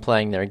Team isn't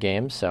playing their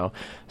games. So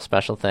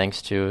special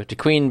thanks to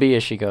Queen Bee,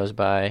 as she goes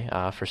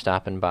by, for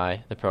stopping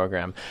by the program.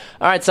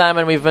 All right,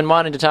 Simon, we've been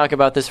wanting to talk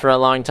about this for a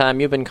long time.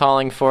 You've been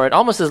calling for it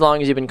almost as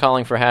long as you've been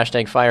calling for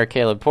hashtag Fire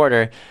Caleb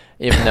Porter,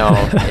 even though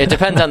it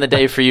depends on the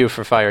day for you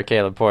for Fire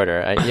Caleb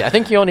Porter. I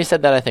think you only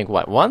said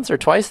that, once or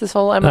twice this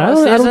whole MLS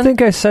season? I don't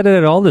think I said it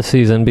at all this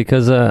season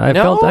because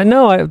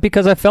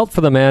because I felt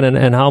for the man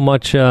and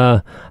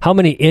how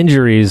many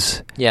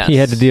injuries he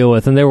had to deal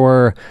with, and there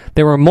were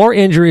more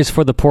injuries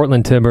for the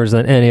Portland Timbers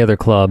than any other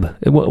club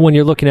when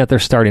you're looking at their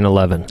starting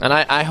 11. And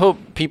I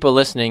hope people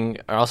listening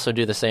also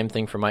do the same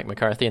thing for Mike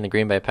McCarthy and the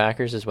Green Bay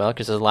Packers as well,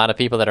 because there's a lot of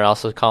people that are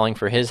also calling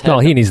for his head. No,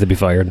 he needs to be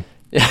fired.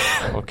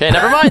 Okay,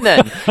 never mind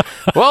then.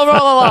 We'll roll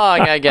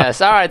along, I guess.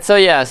 All right, so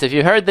yes, if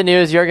you heard the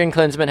news, Jurgen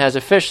Klinsmann has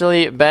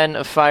officially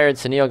been fired.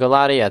 Sunil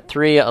Gulati at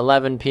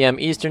 3:11 p.m.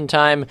 Eastern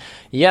Time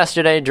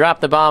yesterday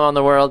dropped the bomb on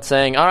the world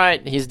saying, all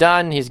right, he's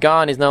done, he's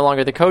gone, he's no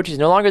longer the coach, he's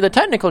no longer the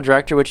technical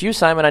director, which you,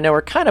 Simon, I know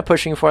we're kind of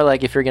pushing for,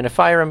 like if you're going to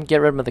fire him, get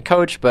rid of him as the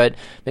coach, but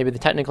maybe the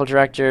technical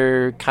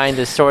director kind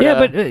of, sort of.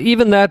 Yeah, but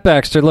even that,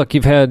 Baxter, look,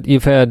 you've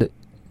had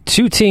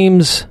two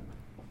teams...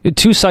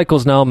 2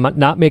 cycles now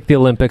not make the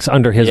Olympics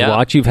under his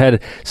watch. You've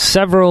had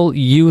several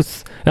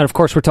youth, and of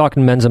course we're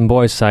talking men's and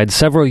boys side,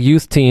 several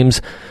youth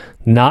teams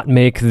not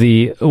make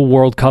the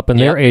World Cup in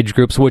their age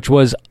groups, which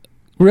was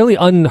really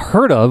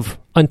unheard of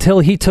until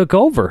he took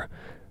over.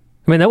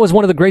 I mean, that was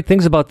one of the great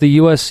things about the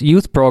U.S.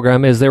 youth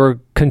program is they were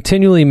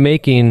continually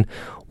making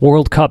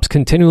World Cups,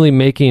 continually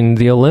making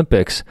the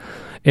Olympics.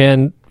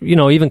 And, you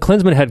know, even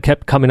Klinsmann had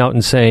kept coming out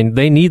and saying,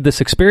 they need this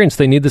experience.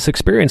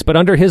 But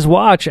under his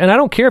watch, and I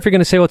don't care if you're going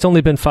to say, well, it's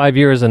only been 5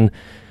 years and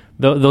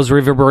those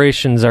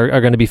reverberations are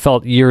going to be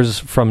felt years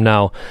from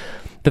now.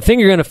 The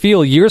thing you're going to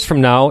feel years from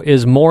now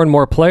is more and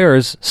more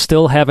players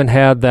still haven't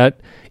had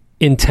that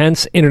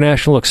intense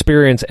international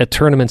experience at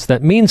tournaments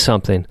that mean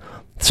something.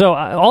 So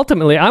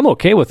ultimately, I'm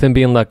okay with him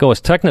being let go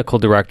as technical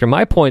director.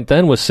 My point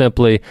then was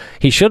simply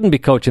he shouldn't be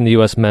coaching the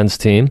U.S. men's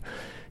team.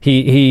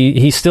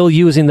 He's still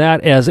using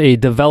that as a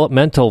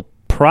developmental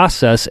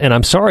process, and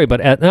I'm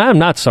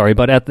not sorry,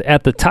 but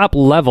at the top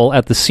level,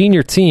 at the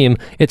senior team,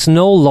 it's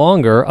no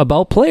longer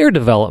about player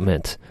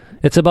development.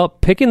 It's about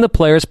picking the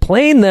players,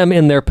 playing them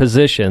in their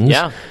positions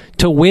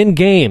to win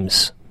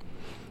games.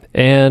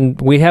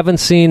 And we haven't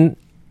seen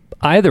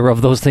either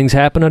of those things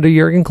happen under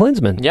Jurgen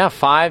Klinsmann. Yeah,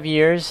 5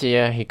 years.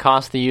 He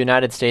cost the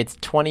United States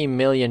 $20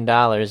 million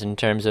in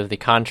terms of the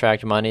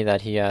contract money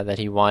that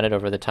he wanted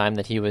over the time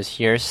that he was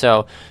here.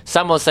 So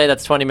some will say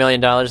that's $20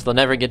 million they'll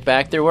never get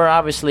back. There were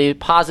obviously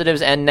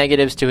positives and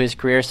negatives to his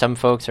career. Some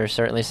folks are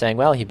certainly saying,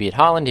 well, he beat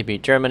Holland, he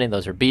beat Germany.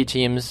 Those are B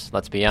teams,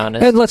 let's be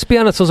honest. And let's be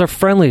honest, those are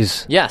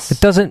friendlies. Yes.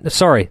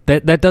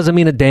 That doesn't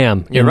mean a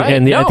damn. You're right.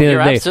 At the end of the day,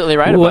 absolutely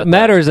right about what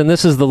matters, and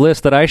this is the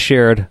list that I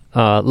shared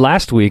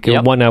last week,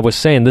 and when I was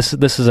saying this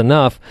is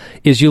enough,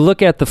 is you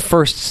look at the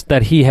firsts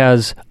that he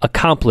has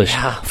accomplished.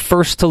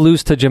 First to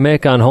lose to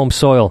Jamaica on home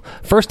soil.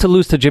 First to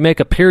lose to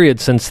Jamaica, period,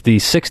 since the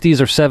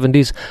 60s or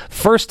 70s.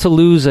 First to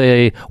lose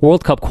a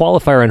World Cup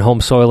qualifier on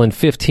home soil in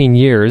 15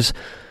 years.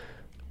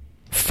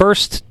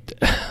 First...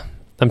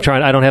 I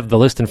don't have the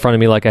list in front of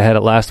me like I had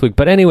it last week.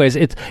 But anyways,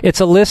 it's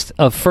a list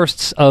of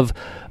firsts of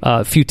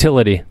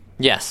futility.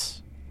 Yes.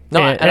 No,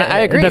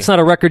 I agree. That's not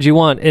a record you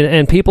want.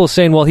 And people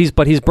saying, well, he's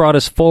brought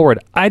us forward.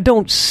 I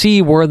don't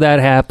see where that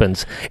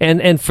happens.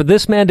 And for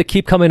this man to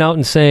keep coming out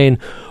and saying,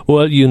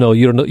 well,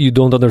 you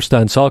don't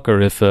understand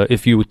soccer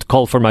if you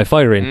call for my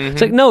firing. Mm-hmm.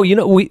 It's like, no,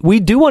 we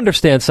do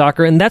understand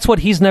soccer, and that's what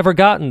he's never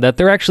gotten, that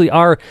there actually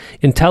are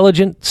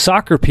intelligent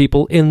soccer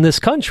people in this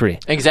country.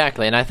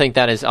 Exactly, and I think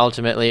that is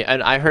ultimately,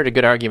 and I heard a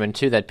good argument,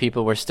 too, that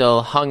people were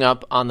still hung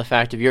up on the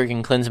fact of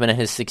Jurgen Klinsmann and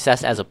his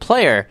success as a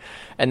player,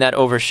 and that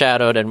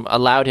overshadowed and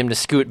allowed him to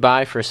scoot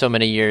by for so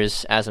many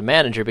years as a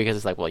manager, because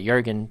it's like, well,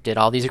 Jurgen did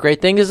all these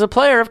great things as a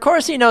player. Of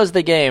course he knows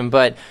the game,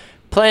 but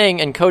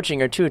playing and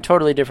coaching are two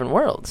totally different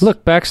worlds.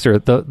 Look,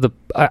 Baxter,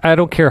 I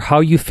don't care how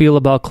you feel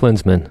about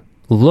Klinsmann.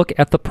 Look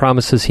at the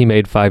promises he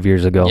made 5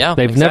 years ago. Yeah,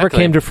 They've never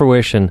came to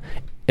fruition.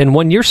 And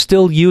when you're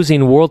still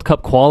using World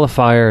Cup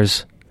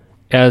qualifiers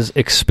as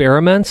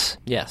experiments,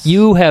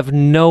 you have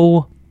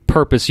no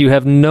purpose. You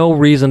have no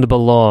reason to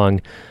belong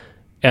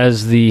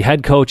as the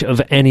head coach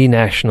of any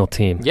national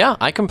team. Yeah,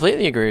 I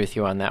completely agree with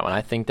you on that one.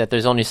 I think that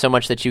there's only so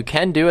much that you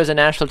can do as a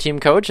national team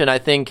coach, and I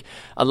think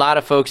a lot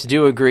of folks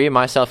do agree,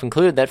 myself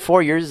included, that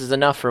 4 years is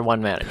enough for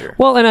one manager.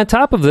 Well, and on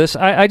top of this,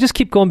 I just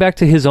keep going back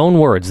to his own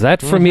words.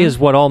 That, for me, is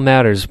what all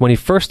matters. When he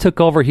first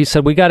took over, he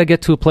said, we got to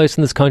get to a place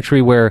in this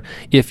country where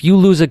if you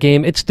lose a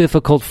game, it's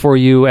difficult for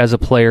you as a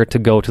player to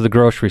go to the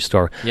grocery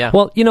store. Yeah.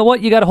 Well, you know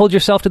what? You got to hold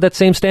yourself to that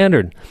same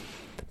standard.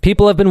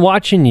 People have been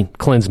watching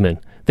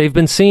Klinsmann. They've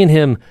been seeing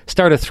him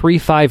start a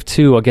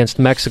 3-5-2 against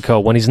Mexico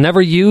when he's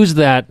never used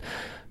that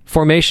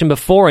formation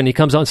before, and he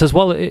comes out and says,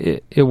 well,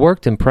 it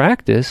worked in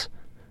practice.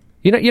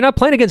 You're not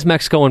playing against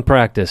Mexico in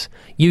practice.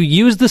 You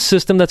use the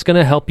system that's going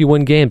to help you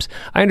win games.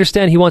 I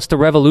understand he wants to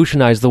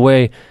revolutionize the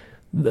way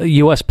the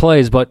U.S.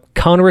 plays, but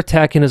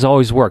counterattacking has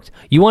always worked.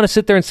 You want to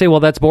sit there and say,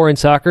 well, that's boring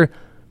soccer?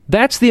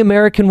 That's the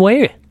American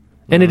way,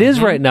 and it is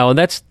right now.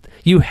 And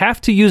you have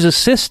to use a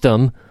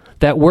system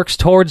that works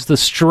towards the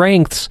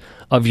strengths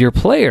of your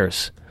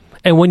players.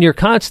 And when you're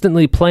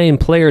constantly playing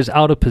players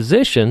out of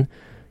position,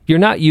 you're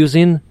not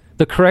using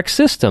the correct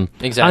system.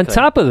 Exactly. On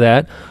top of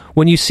that,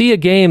 when you see a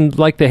game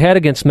like they had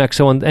against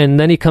Mexico, and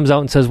then he comes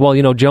out and says,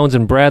 well, Jones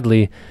and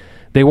Bradley,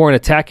 they weren't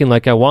attacking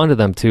like I wanted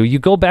them to. You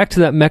go back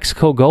to that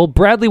Mexico goal,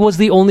 Bradley was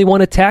the only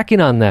one attacking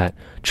on that.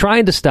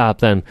 trying to stop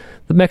them.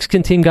 The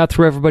Mexican team got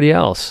through everybody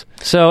else.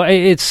 So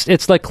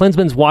it's like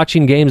Klinsmann's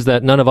watching games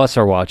that none of us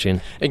are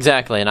watching.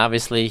 Exactly, and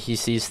obviously he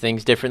sees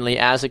things differently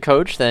as a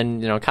coach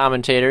than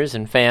commentators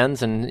and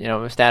fans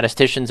and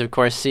statisticians, of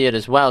course, see it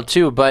as well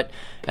too. But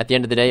at the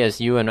end of the day, as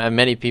you and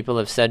many people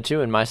have said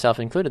too, and myself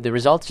included, the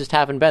results just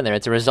haven't been there.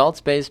 It's a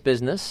results-based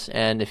business,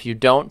 and if you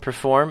don't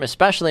perform,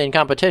 especially in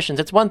competitions,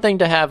 it's one thing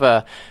to have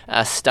a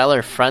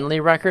stellar friendly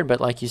record, but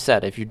like you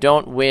said, if you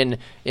don't win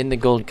in the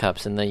Gold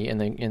Cups, in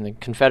the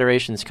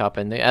Confederations Cup,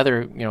 and the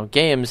other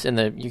games,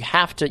 you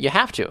have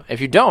to. If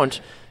you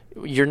don't,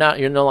 you're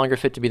no longer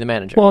fit to be the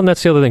manager. Well, and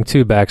that's the other thing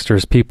too, Baxter,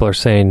 is people are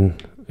saying,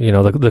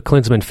 the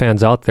Klinsmann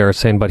fans out there are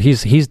saying, but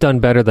he's done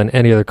better than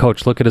any other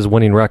coach. Look at his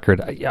winning record.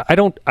 I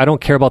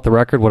don't care about the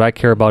record. What I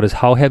care about is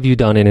how have you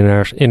done in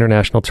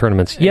international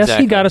tournaments. Exactly. Yes,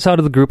 he got us out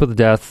of the group of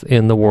death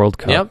in the World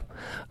Cup. Yep.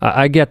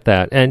 I get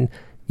that. And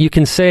you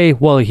can say,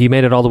 well, he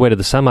made it all the way to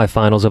the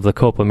semifinals of the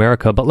Copa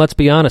America, but let's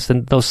be honest,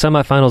 in those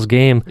semifinals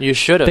game, you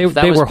should have.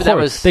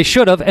 They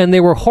should have, and they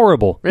were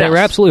horrible. Yes. They were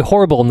absolutely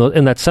horrible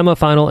in that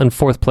semifinal and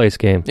fourth place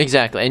game.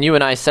 Exactly, and you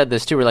and I said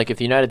this too. We're like, if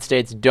the United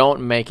States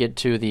don't make it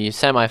to the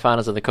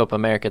semifinals of the Copa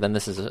America, then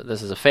this is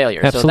a failure.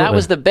 Absolutely. So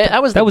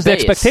that was the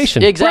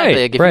expectation.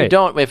 Exactly. Right,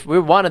 like if we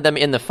wanted them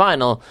in the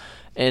final.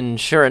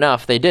 And sure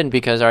enough, they didn't,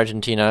 because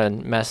Argentina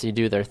and Messi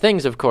do their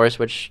things, of course,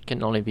 which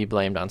can only be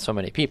blamed on so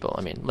many people.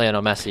 I mean,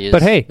 Lionel Messi is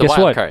But hey, the guess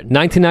wild what? card.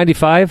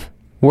 1995,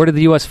 where did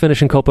the U.S.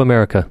 finish in Copa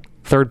America?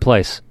 Third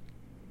place.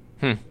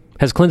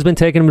 Has Klinsmann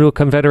taken him to a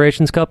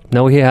Confederations Cup?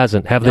 No, he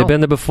hasn't. Have they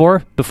been there before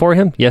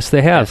him? Yes,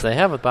 they have. Yes, they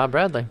have with Bob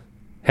Bradley.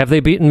 Have they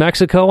beaten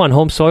Mexico on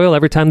home soil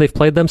every time they've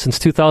played them since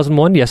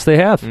 2001? Yes, they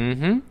have.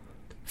 Mm-hmm.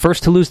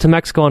 First to lose to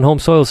Mexico on home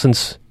soil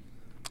since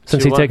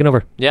he's taken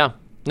over. Yeah.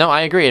 No,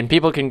 I agree, and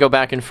people can go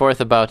back and forth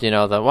about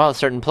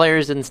certain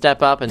players didn't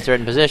step up in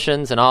certain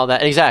positions and all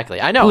that. Exactly,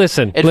 I know.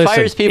 Listen,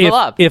 fires people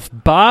up. If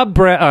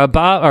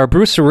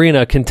Bruce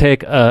Arena can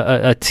take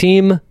a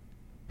team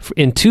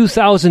in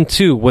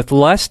 2002 with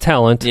less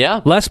talent,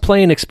 less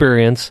playing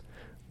experience,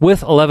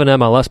 with 11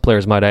 MLS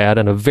players, might I add,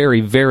 and a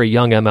very, very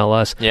young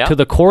MLS, to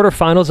the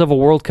quarterfinals of a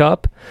World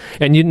Cup,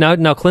 and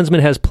now Klinsmann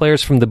has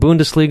players from the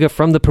Bundesliga,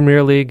 from the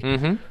Premier League,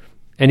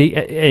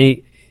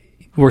 and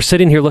we're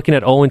sitting here looking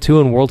at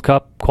 0-2 in World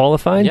Cup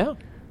qualifying. Yeah.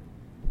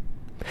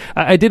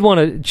 I did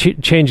want to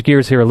change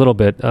gears here a little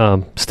bit,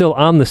 still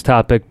on this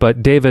topic,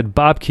 but David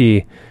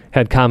Bobke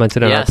had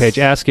commented on our page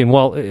asking,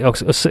 well,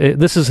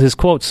 this is his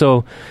quote,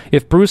 so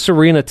if Bruce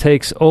Arena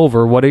takes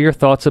over, what are your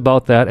thoughts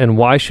about that, and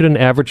why should an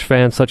average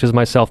fan such as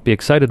myself be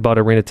excited about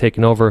Arena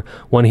taking over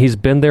when he's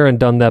been there and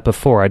done that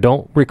before? I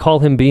don't recall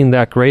him being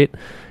that great.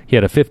 He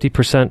had a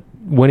 50%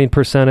 winning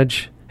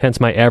percentage, hence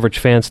my average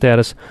fan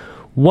status.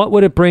 What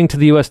would it bring to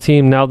the U.S.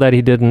 team now that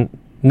he didn't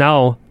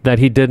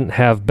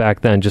have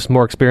back then? Just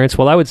more experience?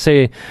 Well, I would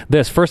say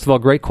this. First of all,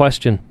 great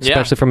question,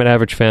 especially from an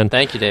average fan.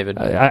 Thank you, David.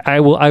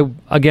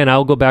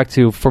 I'll go back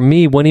to, for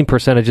me, winning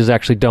percentages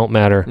actually don't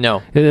matter.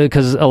 No.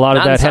 Because a lot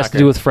of that has to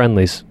do with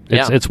friendlies.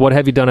 It's what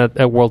have you done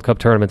at World Cup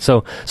tournaments.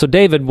 So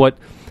David, what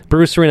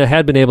Bruce Arena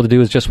had been able to do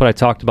is just what I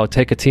talked about,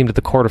 take a team to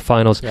the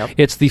quarterfinals. Yep.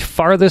 It's the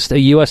farthest a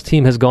U.S.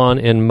 team has gone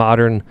in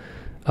modern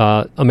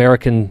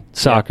American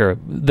soccer,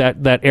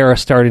 that era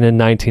starting in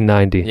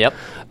 1990.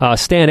 Yep.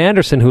 Stan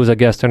Anderson, who was a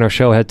guest on our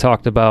show, had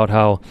talked about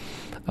how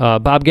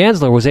Bob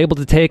Gansler was able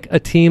to take a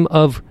team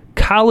of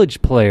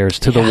college players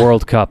to the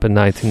World Cup in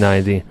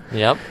 1990.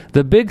 Yep.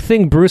 The big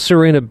thing Bruce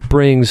Arena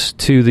brings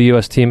to the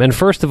U.S. team, and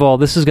first of all,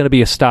 this is going to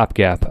be a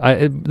stopgap.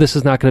 This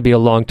is not going to be a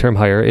long-term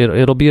hire.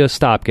 It'll be a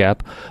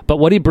stopgap. But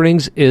what he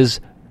brings is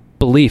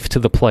belief to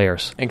the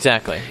players.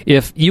 Exactly.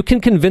 If you can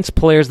convince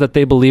players that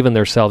they believe in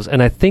themselves,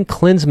 and I think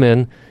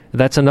Klinsmann,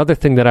 that's another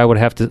thing that I would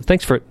have to...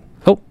 Thanks for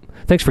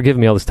giving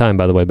me all this time,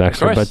 by the way,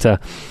 Baxter. But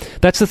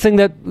that's the thing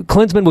that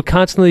Klinsmann would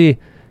constantly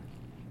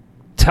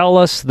tell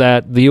us,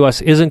 that the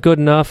U.S. isn't good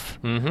enough,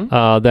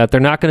 that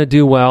they're not going to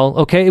do well.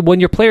 Okay, when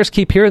your players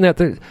keep hearing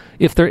that,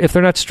 if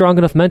they're not strong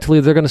enough mentally,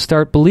 they're going to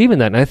start believing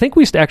that. And I think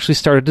we actually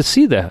started to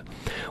see that.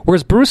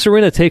 Whereas Bruce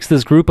Arena takes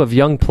this group of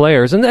young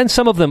players, and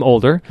some of them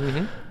older,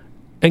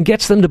 and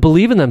gets them to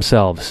believe in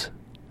themselves.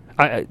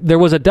 There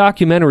was a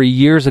documentary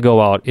years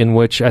ago out in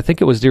which, I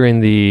think it was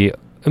during it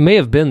may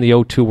have been the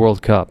 2002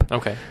 World Cup.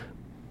 Okay.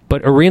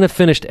 But Arena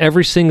finished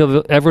every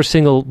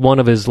single one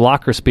of his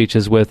locker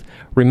speeches with,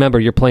 remember,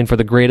 you're playing for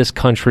the greatest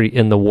country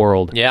in the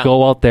world. Yeah.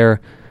 Go out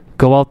there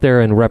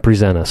and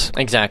represent us.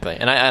 Exactly.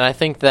 And I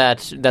think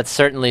that's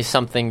certainly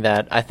something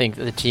that I think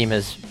the team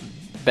has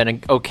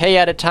been okay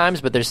at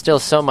times, but there's still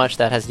so much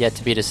that has yet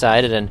to be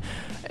decided, and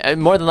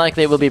more than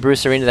likely it will be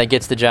Bruce Arena that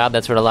gets the job.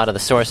 That's what a lot of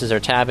the sources are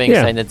tabbing,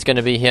 saying it's going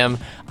to be him.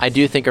 I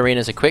do think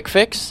Arena's a quick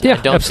fix. Yeah,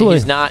 I don't absolutely.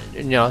 think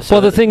he's not,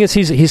 well, the thing is,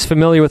 he's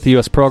familiar with the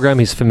U.S. program.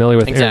 He's familiar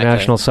with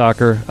international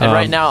soccer. And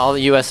right now, all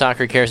the U.S.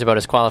 soccer cares about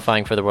is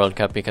qualifying for the World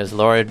Cup, because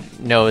Lord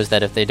knows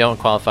that if they don't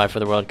qualify for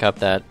the World Cup,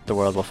 that the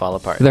world will fall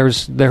apart. There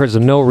is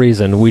no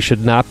reason we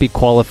should not be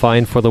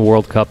qualifying for the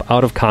World Cup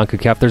out of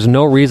CONCACAF. There's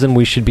no reason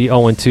we should be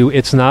 0-2.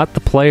 It's not the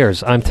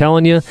players. I'm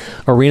telling you,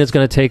 Arena's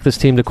going to take this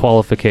team to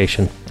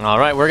qualification. All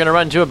right, we're going to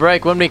run to a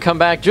break. When we come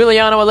back,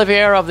 Giuliano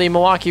Oliviero of the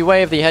Milwaukee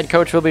Wave, the head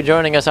coach, will be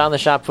joining us on the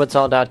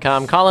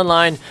shopfutsal.com call-in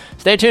line.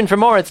 Stay tuned for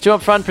more. It's 2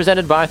 Up Front,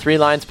 presented by Three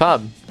Lions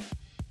Pub.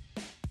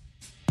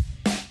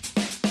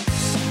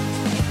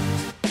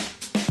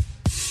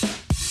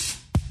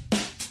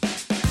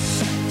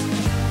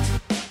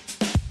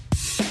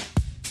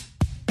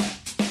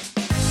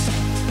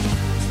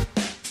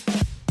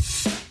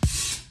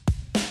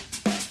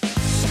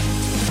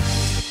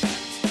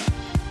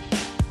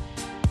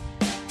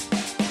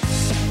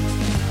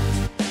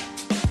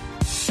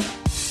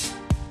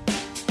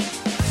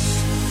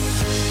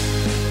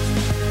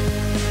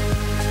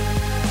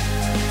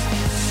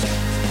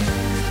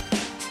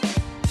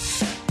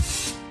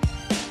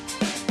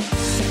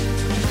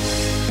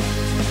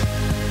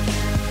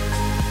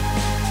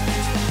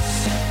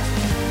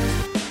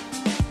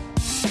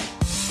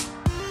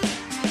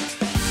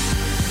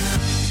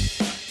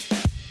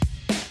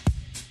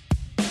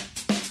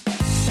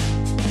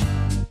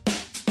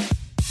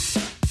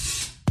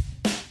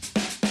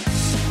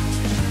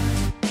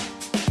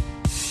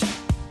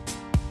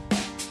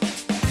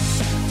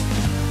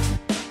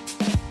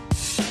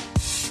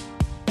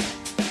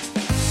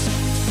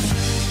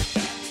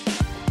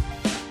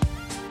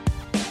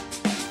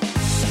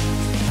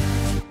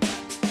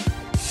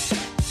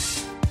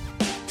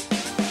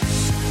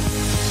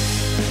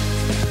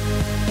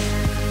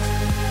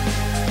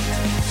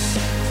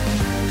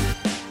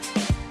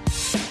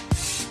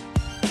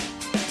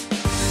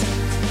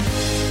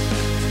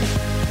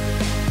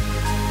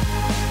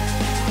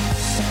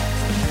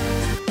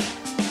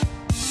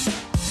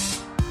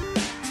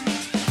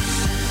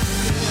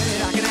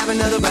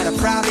 Another, but I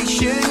probably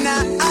should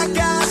not. I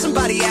got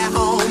somebody at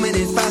home, and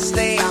if I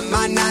stay, I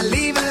might not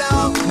leave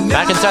alone.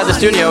 Back inside the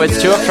studio,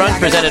 it's 2 Up Front,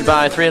 presented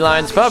by Three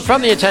Lions Pub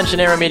from the Attention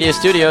Era Media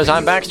Studios.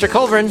 I'm Baxter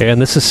Colburn.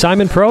 And this is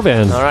Simon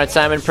Provan. All right,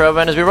 Simon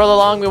Provan. As we roll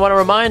along, we want to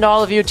remind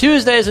all of you,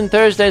 Tuesdays and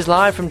Thursdays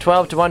live from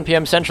 12 to 1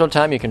 p.m. Central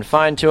Time. You can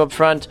find 2 Up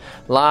Front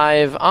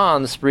live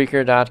on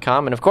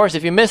Spreaker.com. And, of course,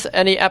 if you miss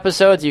any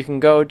episodes, you can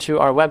go to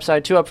our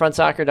website,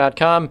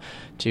 2upfrontsoccer.com,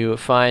 to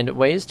find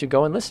ways to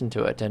go and listen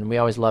to it. And we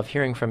always love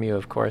hearing from you,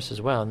 of course, as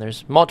well. And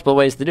there's multiple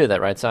ways to do that,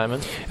 right, Simon?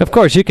 Of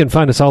course, you can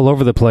find us all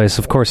over the place.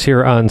 Of course,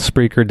 here on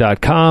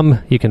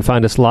Spreaker.com, you can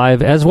find us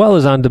live as well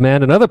as on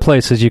demand. And other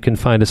places you can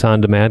find us on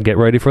demand. Get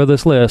ready for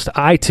this list: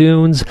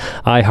 iTunes,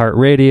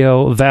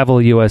 iHeartRadio,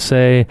 Vavel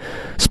USA,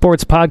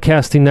 Sports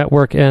Podcasting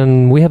Network,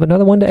 and we have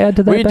another one to add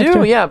to that, We Baxter?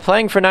 do, yeah.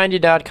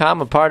 Playingfor90.com,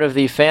 a part of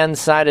the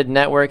Fansided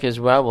Network as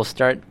well. We'll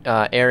start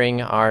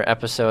airing our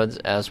episodes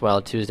as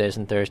well Tuesdays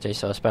and Thursdays,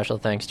 so a special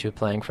thanks to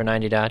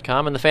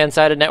Playingfor90.com and the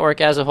Fansided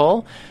Network as a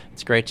whole.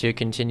 It's great to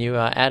continue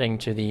adding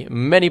to the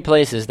many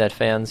places that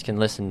fans can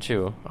listen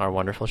to our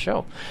wonderful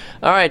show.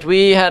 All right,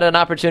 we had an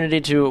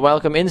opportunity to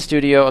welcome in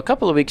studio a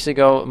couple of weeks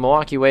ago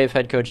Milwaukee Wave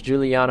head coach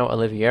Giuliano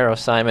Oliviero,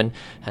 Simon,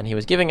 and he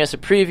was giving us a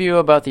preview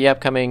about the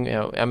upcoming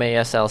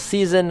MASL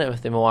season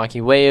with the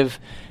Milwaukee Wave.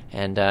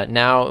 And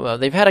now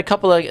they've had a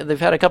couple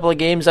of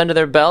games under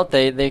their belt.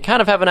 They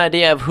kind of have an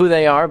idea of who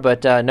they are,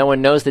 but no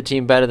one knows the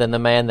team better than the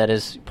man that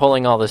is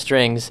pulling all the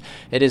strings.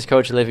 It is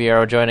Coach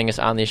Oliviero joining us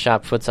on the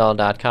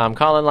shopfutsal.com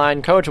call-in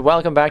line. Coach,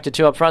 welcome back to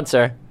 2 Up Front,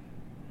 sir.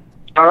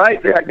 All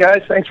right,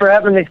 guys. Thanks for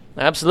having me.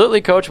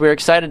 Absolutely, Coach. We're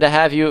excited to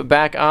have you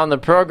back on the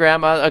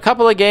program. A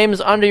couple of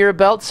games under your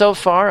belt so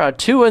far,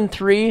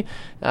 2-3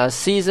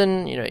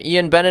 season.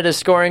 Ian Bennett is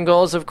scoring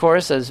goals, of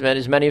course, as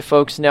many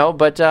folks know.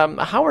 But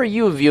how are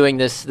you viewing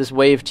this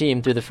Wave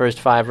team through the first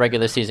 5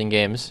 regular season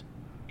games?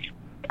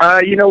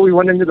 We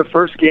went into the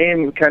first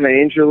game kind of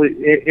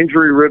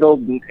injury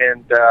riddled, and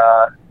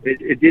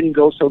it didn't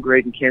go so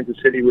great in Kansas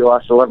City. We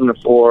lost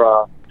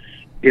 11-4.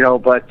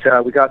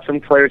 But we got some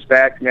players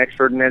back. Max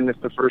Ferdinand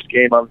missed the first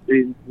game.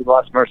 We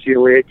lost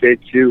Marcio Leite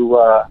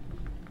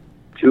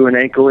to an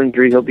ankle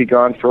injury. He'll be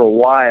gone for a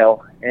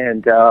while.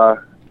 And,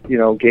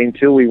 game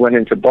 2, we went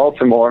into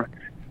Baltimore,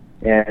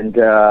 and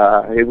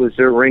it was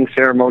their ring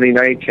ceremony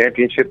night,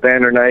 championship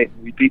banner night.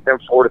 We beat them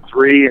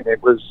 4-3, and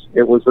it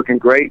was looking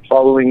great.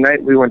 Following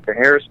night, we went to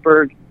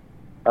Harrisburg.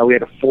 We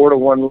had a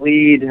 4-1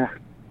 lead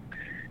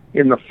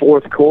in the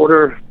fourth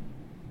quarter,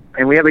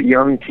 and we have a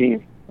young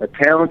team, a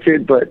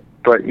talented but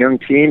young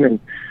team,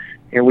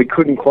 and we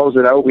couldn't close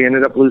it out. We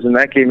ended up losing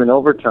that game in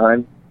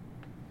overtime.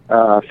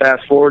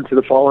 Fast forward to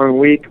the following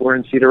week, we're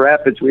in Cedar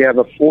Rapids. We have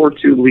a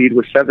 4-2 lead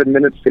with 7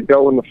 minutes to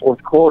go in the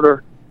fourth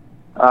quarter.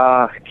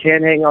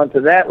 Can't hang on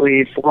to that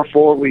lead.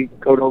 4-4, we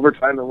go to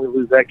overtime, and we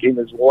lose that game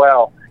as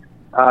well.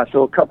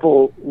 So a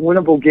couple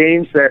winnable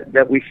games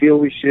that we feel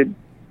we should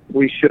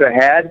have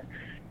had.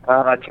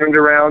 Turned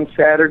around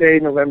Saturday,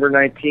 November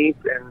 19th,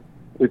 and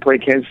we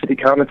played Kansas City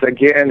Comets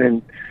again,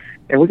 and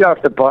we got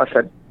off the bus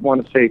at, I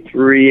want to say,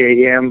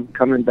 3 a.m.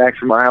 coming back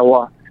from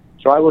Iowa.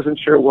 So I wasn't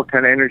sure what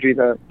kind of energy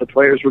the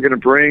players were going to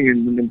bring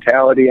and the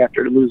mentality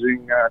after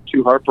losing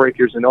 2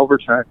 heartbreakers in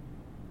overtime.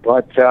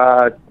 But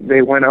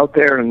they went out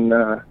there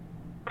and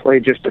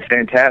played just a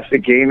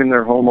fantastic game in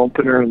their home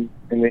opener, and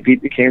they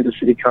beat the Kansas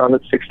City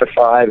Comets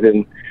 6-5.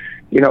 And,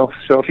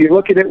 so if you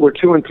look at it, we're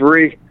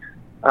 2-3,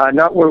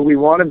 not where we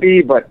want to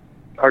be, but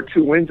our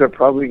 2 wins are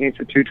probably against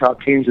the 2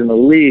 top teams in the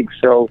league.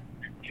 So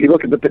if you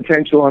look at the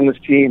potential on this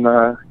team,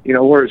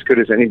 we're as good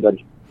as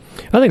anybody.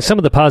 I think some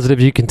of the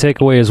positives you can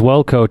take away as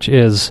well, Coach,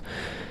 is,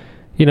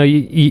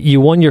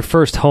 you won your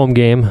first home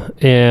game,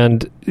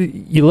 and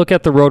you look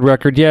at the road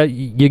record. Yeah,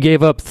 you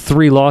gave up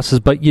 3 losses,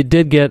 but you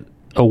did get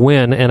a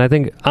win. And I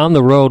think on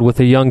the road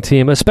with a young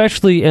team,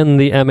 especially in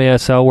the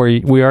MASL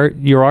where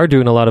you are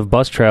doing a lot of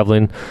bus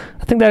traveling,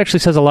 I think that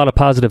actually says a lot of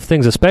positive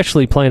things,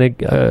 especially playing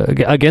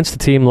against a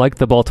team like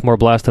the Baltimore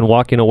Blast and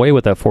walking away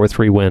with that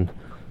 4-3 win.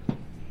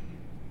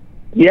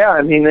 Yeah,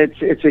 I mean,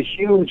 it's a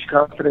huge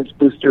confidence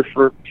booster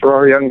for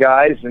our young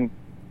guys and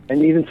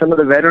even some of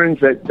the veterans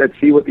that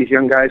see what these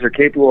young guys are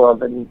capable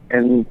of, and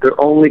they're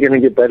only going to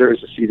get better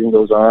as the season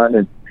goes on.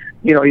 And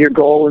your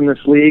goal in this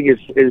league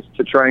is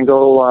to try and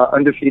go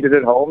undefeated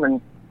at home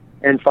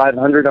and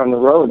 500 on the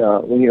road.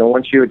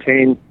 Once you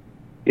attain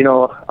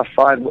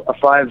five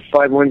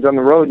wins on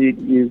the road,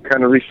 you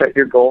kind of reset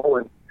your goal,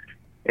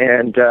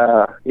 and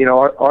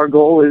our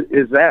goal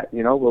is that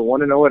we're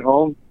 1-0 at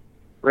home.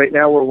 Right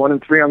now we're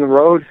 1-3 on the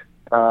road.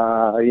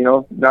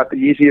 Not the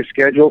easiest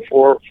schedule.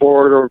 4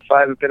 or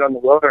 5 have been on the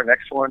road. Our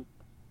next one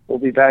will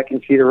be back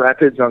in Cedar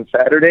Rapids on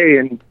Saturday,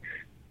 and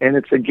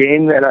it's a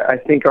game that I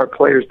think our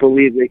players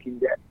believe they can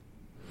get.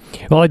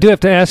 Well, I do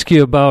have to ask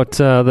you about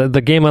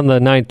the game on the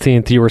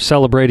 19th. You were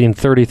celebrating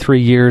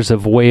 33 years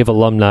of Wave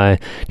alumni.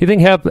 Do you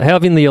think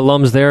having the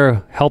alums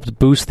there helped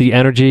boost the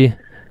energy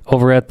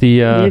over at the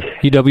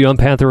UWM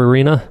Panther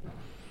Arena?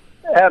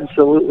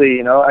 Absolutely.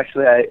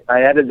 Actually,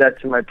 I added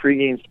that to my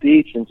pregame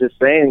speech and just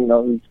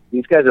saying,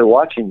 these guys are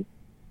watching.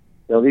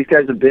 These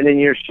guys have been in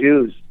your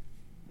shoes.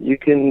 You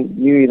can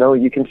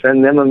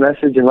send them a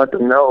message and let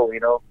them know,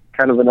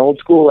 kind of an old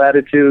school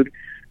attitude.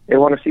 They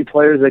want to see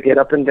players that get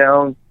up and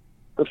down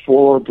the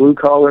floor, blue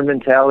collar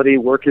mentality,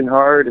 working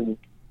hard and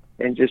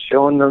just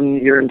showing them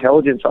your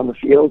intelligence on the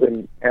field.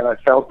 And I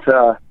felt,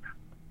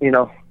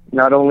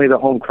 not only the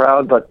home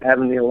crowd, but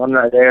having the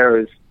alumni there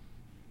is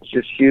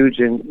just huge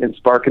in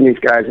sparking these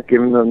guys and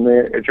giving them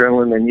the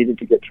adrenaline they needed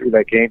to get through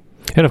that game.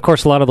 And, of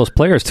course, a lot of those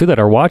players, too, that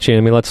are watching,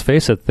 I mean, let's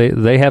face it,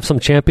 they have some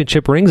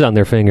championship rings on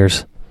their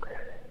fingers.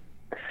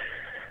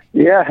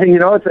 Yeah,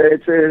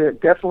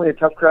 it's definitely a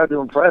tough crowd to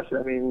impress.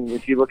 I mean,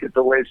 if you look at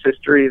the Wave's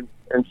history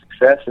and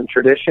success and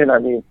tradition, I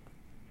mean,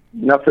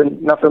 nothing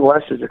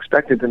less is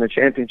expected than a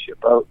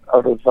championship out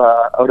of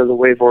the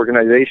Wave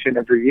organization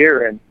every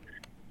year. And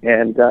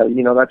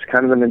that's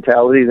kind of the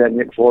mentality that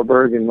Nick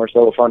Forberg and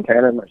Marcelo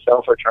Fontana and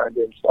myself are trying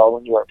to install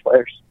into our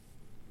players.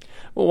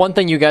 Well, one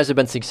thing you guys have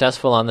been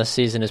successful on this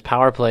season is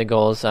power play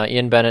goals.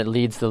 Ian Bennett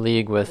leads the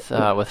league with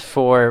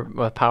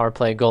 4 power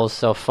play goals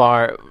so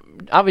far.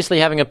 Obviously,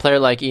 having a player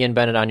like Ian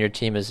Bennett on your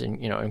team is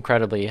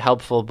incredibly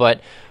helpful.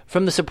 But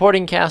from the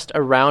supporting cast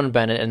around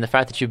Bennett and the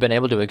fact that you've been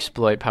able to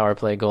exploit power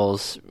play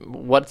goals,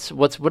 what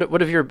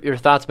have your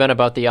thoughts been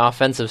about the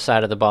offensive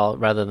side of the ball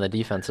rather than the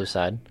defensive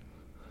side?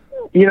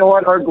 You know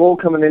what? Our goal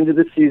coming into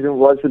the season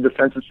was the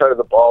defensive side of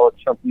the ball.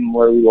 It's something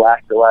where we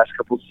lacked the last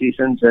couple of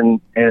seasons.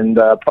 And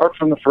apart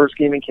from the first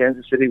game in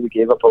Kansas City, we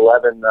gave up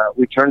 11.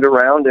 We turned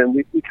around, and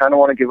we kind of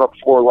want to give up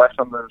 4 less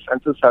on the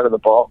defensive side of the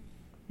ball,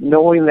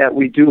 knowing that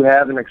we do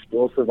have an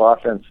explosive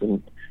offense.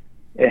 And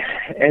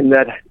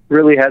that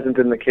really hasn't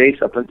been the case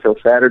up until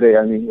Saturday.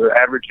 I mean, we're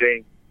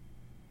averaging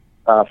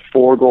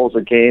 4 goals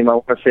a game. I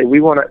want to say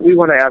we want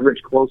to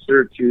average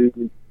closer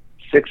to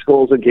 6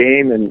 goals a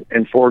game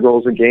and 4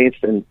 goals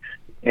against.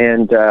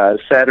 And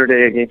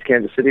Saturday against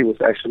Kansas City was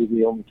actually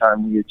the only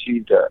time we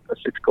achieved a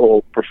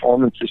 6-goal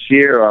performance this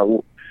year.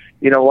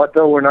 You know what,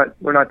 though? We're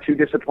not too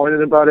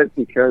disappointed about it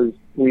because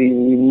we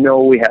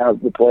know we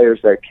have the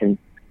players that can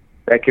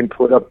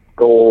put up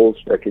goals,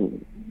 that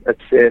can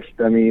assist.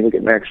 I mean, you look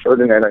at Max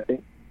Ferdinand. I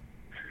think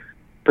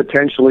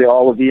potentially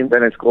all of Ian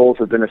Bennett's goals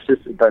have been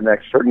assisted by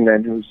Max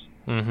Ferdinand,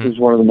 who's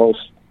one of the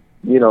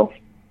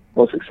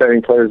most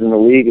exciting players in the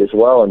league as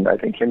well. And I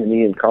think him and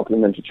Ian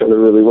complement each other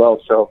really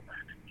well. So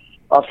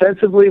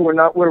offensively, we're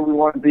not where we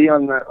want to be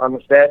on the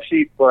stat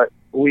sheet, but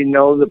we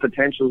know the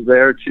potential's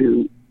there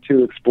to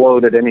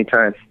explode at any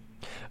time.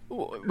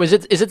 Is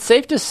it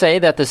safe to say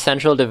that the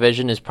Central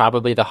Division is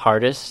probably the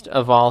hardest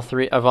of all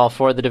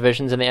 4 of the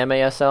divisions in the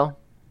MASL?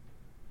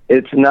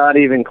 It's not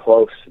even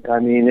close. I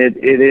mean,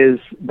 it is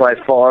by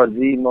far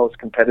the most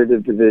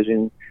competitive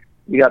division.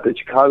 You got the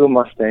Chicago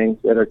Mustangs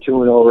that are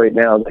 2-0 right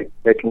now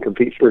that can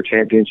compete for a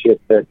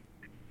championship, that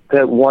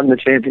won the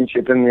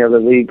championship in the other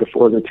league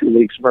before the 2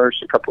 leagues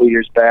merged a couple of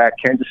years back.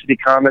 Kansas City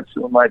Comets,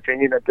 who in my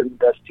opinion have been the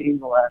best team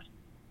the last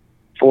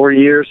 4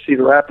 years.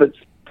 Cedar Rapids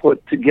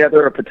put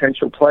together a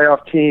potential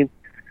playoff team.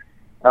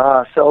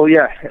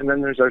 And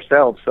then there's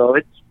ourselves. So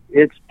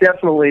it's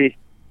definitely,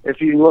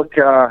 if you look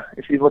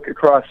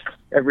across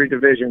every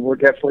division, we're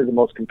definitely the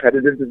most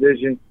competitive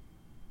division.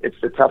 It's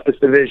the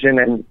toughest division,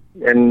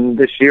 and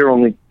this year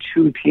only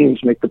 2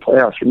 teams make the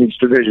playoffs from each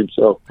division.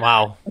 So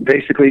wow,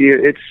 basically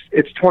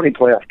it's 20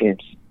 playoff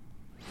games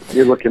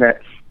you're looking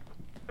at.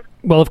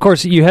 Well, of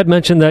course, you had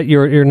mentioned that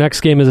your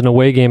next game is an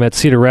away game at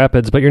Cedar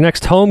Rapids, but your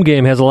next home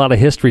game has a lot of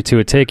history to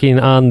it, taking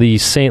on the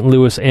St.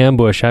 Louis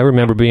Ambush. I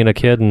remember being a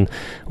kid and,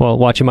 well,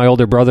 watching my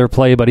older brother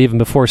play, but even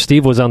before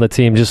Steve was on the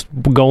team, just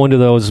going to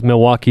those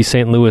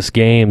Milwaukee-St. Louis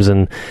games.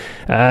 And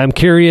I'm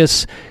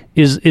curious,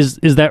 is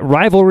that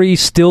rivalry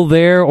still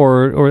there?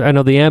 Or I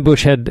know the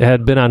Ambush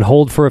had been on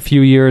hold for a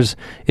few years.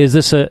 Is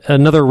this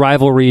another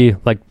rivalry,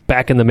 like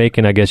back in the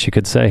making, I guess you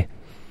could say?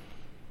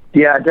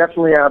 Yeah,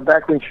 definitely.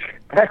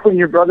 Back when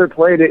your brother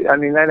played it, I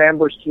mean, that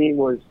Ambush team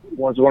was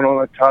one of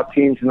the top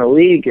teams in the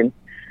league, and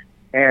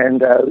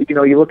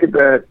you look at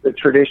the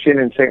tradition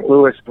in St.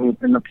 Louis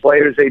and the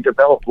players they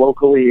develop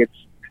locally.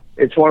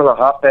 It's one of the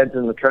hotbeds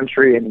in the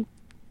country, and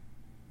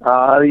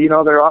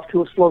they're off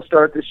to a slow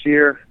start this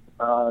year.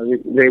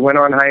 They went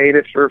on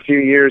hiatus for a few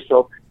years,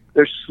 so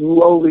they're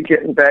slowly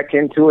getting back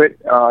into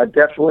it.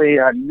 Definitely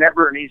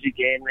never an easy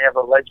game. They have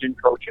a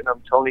legend coaching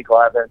them, Tony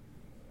Glavin,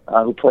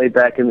 who played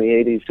back in the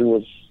 '80s, who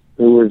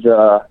was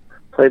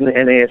played in the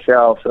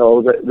NASL,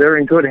 so they're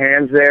in good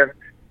hands there.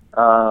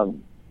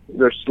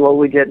 They're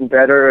slowly getting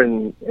better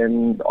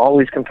and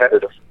always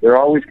competitive. They're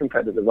always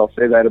competitive. I'll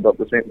say that about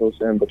the St. Louis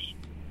Ambush.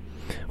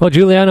 Well,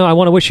 Giuliano, I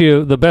want to wish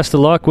you the best of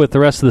luck with the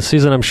rest of the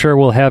season. I'm sure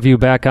we'll have you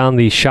back on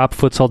the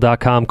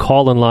shopfutsal.com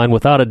call-in line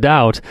without a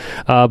doubt.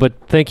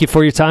 But thank you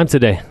for your time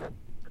today.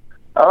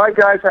 All right,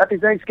 guys. Happy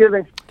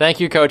Thanksgiving. Thank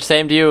you, Coach.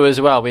 Same to you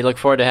as well. We look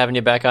forward to having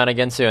you back on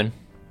again soon.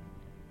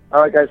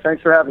 All right, guys.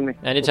 Thanks for having me.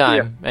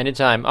 Anytime.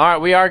 Anytime. All right,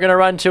 we are going to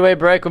run to a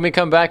break. When we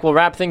come back, we'll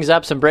wrap things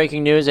up. Some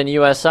breaking news in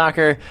U.S.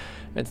 soccer.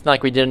 It's not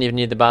like we didn't even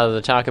need to bother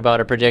to talk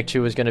about or predict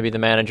who was going to be the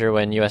manager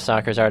when U.S.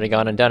 Soccer's already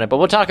gone and done it. But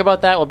we'll talk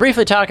about that. We'll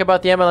briefly talk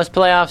about the MLS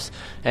playoffs,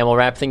 and we'll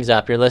wrap things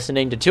up. You're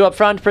listening to Two Up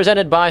Front,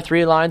 presented by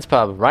Three Lions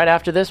Pub. Right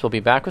after this, we'll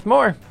be back with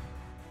more.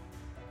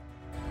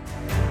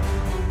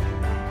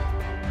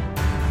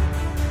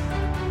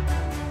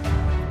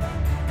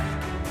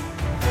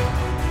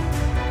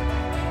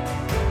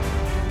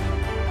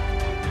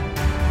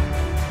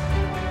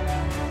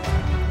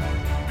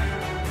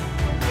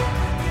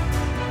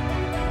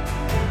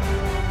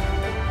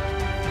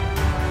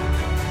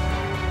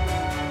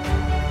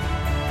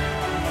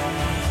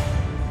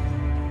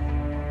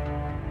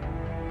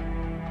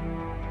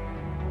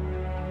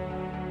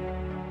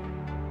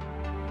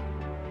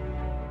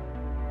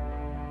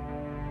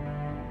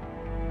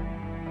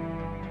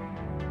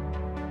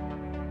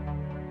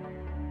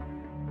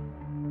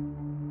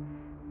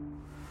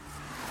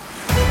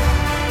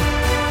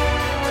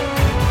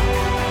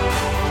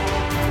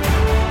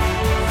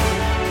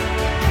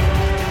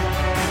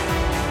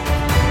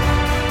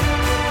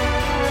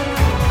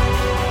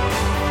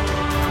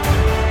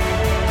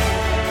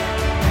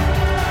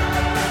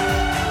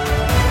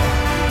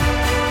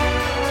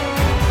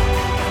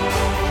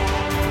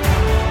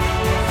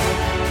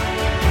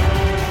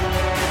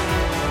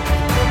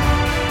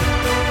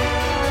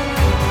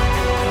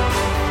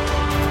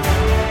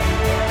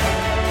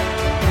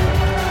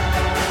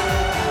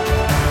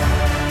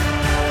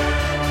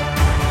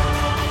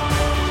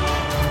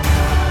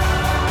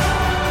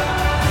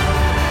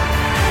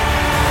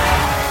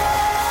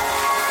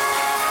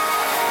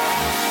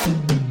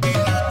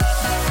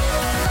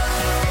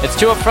 It's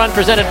Two Up Front,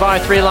 presented by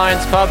Three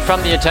Lions Pub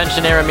from the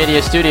Attention Era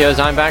Media Studios.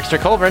 I'm Baxter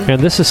Colburn.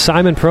 And this is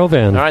Simon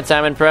Provan. All right,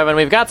 Simon Provan,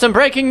 we've got some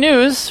breaking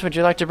news. Would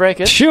you like to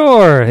break it?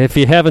 Sure. If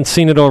you haven't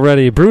seen it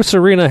already, Bruce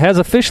Arena has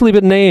officially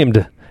been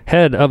named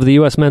head of the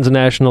U.S. men's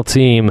national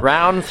team.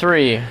 Round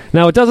 3.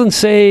 Now, it doesn't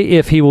say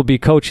if he will be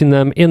coaching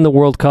them in the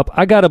World Cup.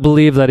 I got to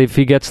believe that if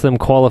he gets them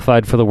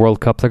qualified for the World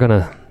Cup, they're going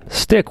to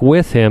stick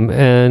with him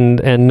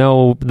and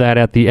know that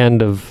at the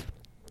end of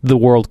the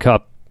World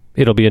Cup,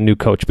 it'll be a new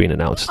coach being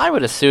announced. I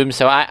would assume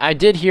so. I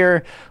did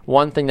hear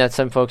one thing that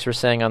some folks were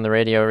saying on the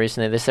radio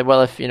recently. They said,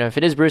 well, if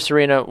it is Bruce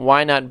Arena,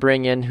 why not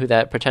bring in who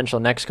that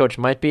potential next coach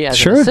might be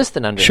as an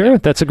assistant under him? Sure,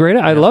 that's a great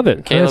idea. I love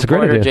it. Caleb That's a great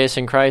Porter, idea.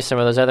 Jason Kreis, some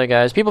of those other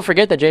guys. People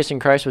forget that Jason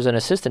Kreis was an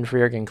assistant for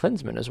Jurgen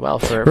Klinsmann as well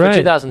for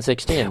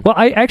 2016. Well,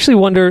 I actually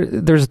wonder,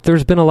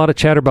 there's been a lot of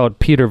chatter about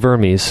Peter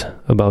Vermes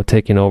about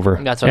taking over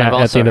That's what I've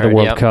also at the end heard, of the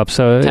World Cup.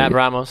 So Tab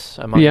Ramos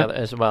among others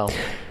as well.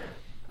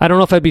 I don't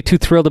know if I'd be too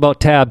thrilled about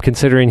Tab,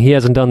 considering he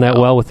hasn't done that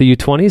well with the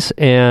U20s,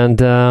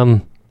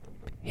 and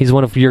he's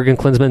one of Jurgen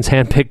Klinsmann's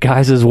handpicked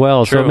guys as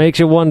well. True. So it makes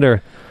you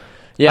wonder.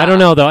 Yeah, I don't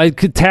know though.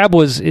 Tab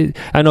was.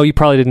 I know you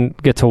probably didn't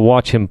get to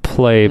watch him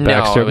play,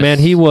 Baxter. Man,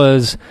 he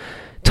was.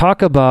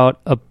 Talk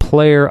about a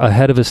player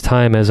ahead of his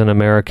time as an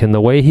American, the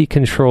way he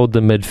controlled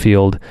the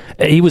midfield.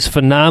 He was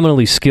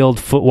phenomenally skilled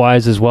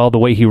foot-wise as well, the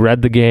way he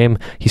read the game.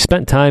 He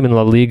spent time in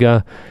La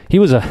Liga. He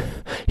was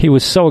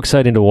so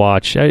exciting to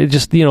watch.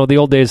 Just, the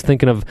old days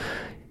thinking of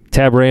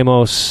Tab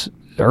Ramos,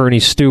 Ernie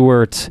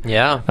Stewart.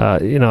 Yeah.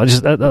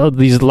 Just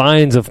these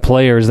lines of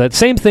players. That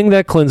same thing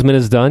that Klinsmann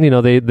has done.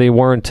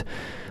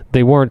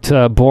 They weren't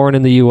born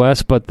in the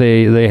U.S., but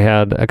they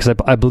had, because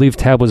I believe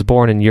Tab was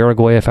born in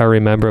Uruguay, if I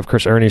remember. Of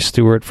course, Ernie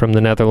Stewart from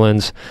the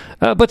Netherlands.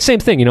 But same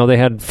thing, they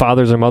had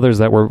fathers or mothers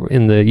that were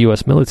in the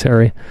U.S.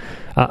 military.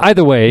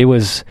 Either way,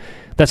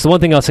 that's the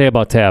one thing I'll say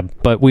about Tab.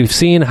 But we've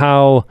seen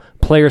how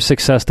player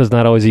success does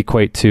not always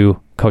equate to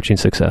coaching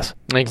success.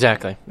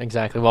 Exactly.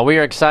 Well, we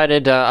are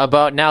excited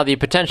about now the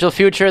potential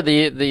future.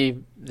 The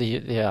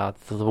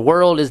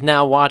world is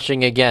now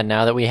watching again.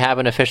 Now that we have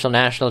an official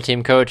national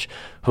team coach,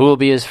 who will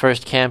be his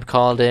first camp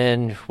called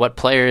in? What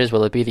players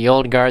will it be? The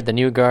old guard, the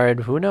new guard?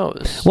 Who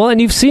knows? Well, and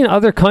you've seen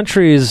other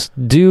countries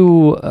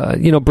do,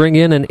 bring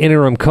in an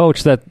interim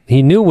coach that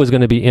he knew was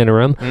going to be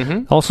interim.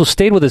 Mm-hmm. Also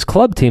stayed with his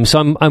club team.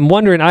 So I'm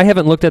wondering. I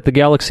haven't looked at the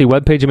Galaxy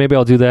webpage, and maybe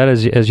I'll do that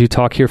as you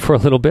talk here for a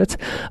little bit.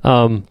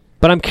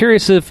 But I'm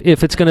curious if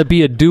it's going to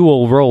be a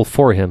dual role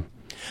for him.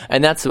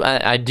 And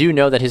I do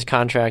know that his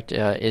contract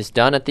is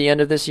done at the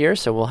end of this year,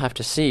 so we'll have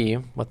to see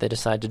what they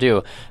decide to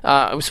do.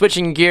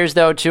 Switching gears,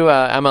 though, to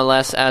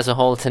MLS as a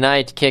whole,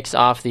 tonight kicks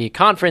off the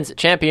conference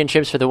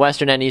championships for the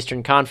Western and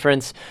Eastern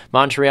Conference.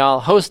 Montreal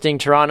hosting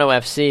Toronto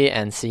FC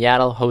and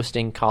Seattle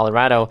hosting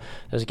Colorado.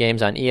 Those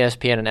games on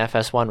ESPN and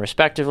FS1,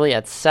 respectively,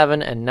 at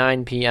 7 and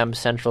 9 p.m.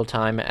 Central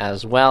Time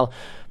as well.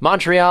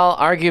 Montreal,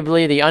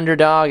 arguably the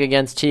underdog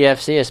against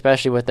TFC,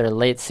 especially with their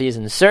late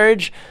season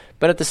surge.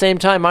 But at the same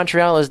time,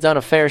 Montreal has done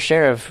a fair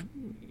share of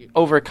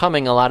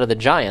overcoming a lot of the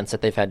giants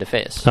that they've had to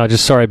face.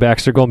 Sorry,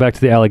 Baxter, going back to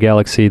the LA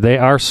Galaxy, they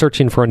are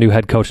searching for a new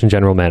head coach and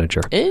general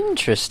manager.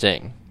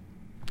 Interesting.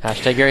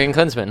 Hashtag Jurgen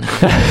Klinsmann.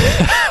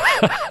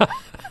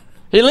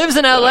 He lives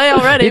in LA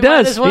already. He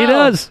does. Might as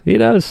well. He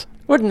does.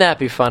 Wouldn't that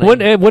be funny?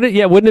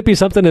 Wouldn't it be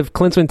something if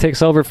Klinsmann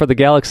takes over for the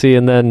Galaxy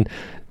and then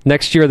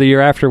next year or the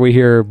year after we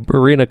hear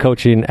Arena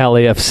coaching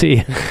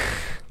LAFC?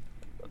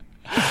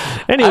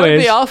 Anyways, I would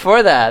be all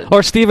for that.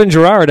 Or Steven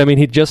Gerrard. I mean,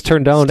 he just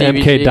turned down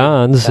Stevie MK G.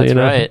 Dons. That's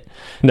right.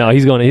 No,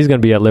 he's going to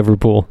be at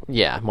Liverpool.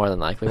 Yeah, more than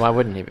likely. Why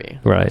wouldn't he be?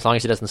 Right. As long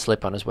as he doesn't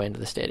slip on his way into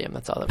the stadium,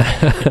 that's all that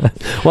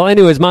matters. Well,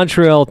 anyways,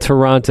 Montreal,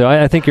 Toronto.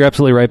 I think you're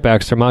absolutely right,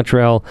 Baxter.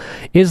 Montreal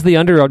is the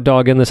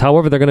underdog in this.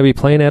 However, they're going to be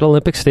playing at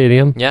Olympic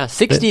Stadium. Yeah,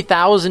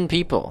 60,000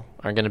 people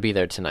are going to be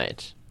there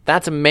tonight.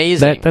 That's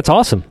amazing. That's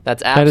awesome.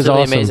 That's absolutely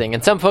awesome. amazing.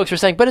 And some folks were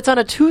saying, but it's on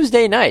a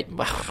Tuesday night.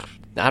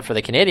 Not for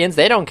the Canadians.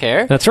 They don't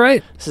care. That's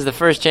right. This is the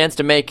first chance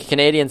to make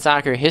Canadian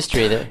soccer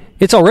history.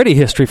 It's already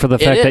history for the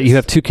fact that you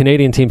have two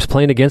Canadian teams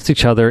playing against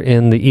each other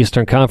in the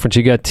Eastern Conference.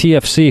 You got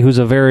TFC, who's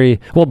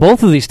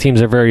both of these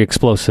teams are very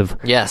explosive.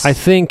 Yes. I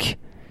think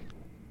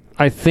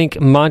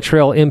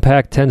Montreal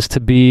Impact tends to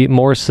be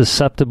more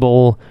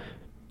susceptible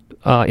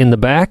in the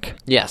back.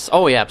 Yes.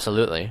 Oh, yeah,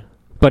 absolutely.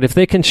 But if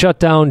they can shut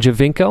down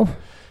Giovinco,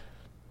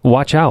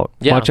 watch out.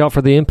 Yeah. Watch out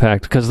for the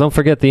Impact, because don't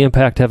forget the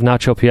Impact have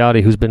Nacho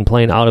Piatti, who's been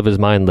playing out of his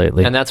mind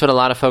lately. And that's what a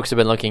lot of folks have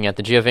been looking at,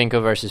 the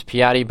Giovinco versus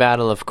Piatti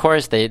battle. Of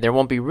course, they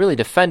won't be really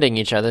defending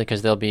each other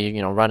because they'll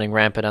be running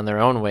rampant on their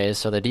own ways,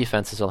 so the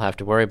defenses will have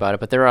to worry about it.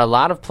 But there are a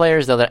lot of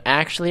players, though, that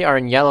actually are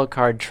in yellow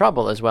card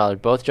trouble as well.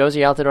 Both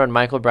Josie Altidore and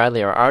Michael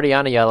Bradley are already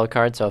on a yellow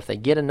card, so if they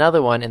get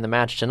another one in the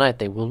match tonight,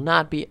 they will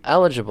not be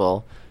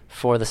eligible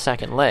for the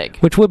second leg.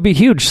 Which would be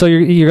huge. So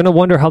you're going to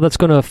wonder how that's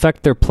going to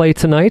affect their play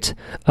tonight.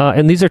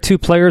 And these are two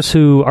players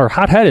who are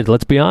hot-headed,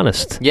 let's be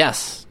honest.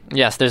 Yes.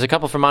 There's a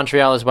couple from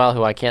Montreal as well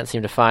who I can't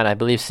seem to find. I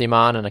believe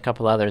Simon and a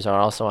couple others are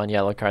also on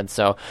yellow cards.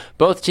 So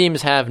both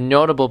teams have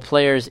notable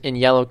players in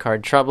yellow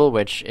card trouble,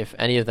 which, if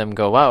any of them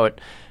go out,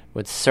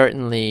 would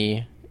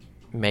certainly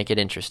make it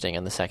interesting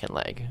in the second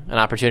leg. An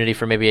opportunity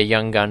for maybe a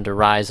young gun to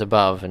rise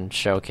above and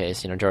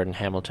showcase, Jordan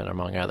Hamilton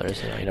among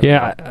others.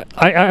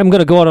 I'm going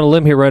to go out on a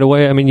limb here right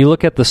away. I mean, you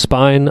look at the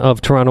spine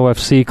of Toronto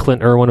FC,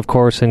 Clint Irwin, of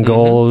course, in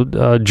goal,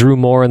 Drew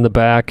Moore in the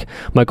back,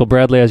 Michael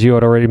Bradley, as you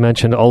had already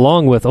mentioned,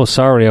 along with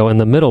Osario in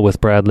the middle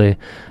with Bradley,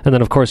 and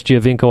then, of course,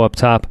 Giovinco up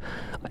top.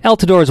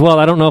 Altidore as well.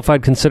 I don't know if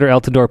I'd consider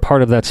Altidore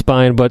part of that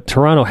spine, but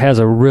Toronto has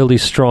a really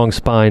strong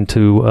spine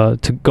to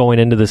going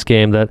into this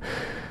game that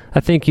I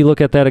think you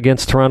look at that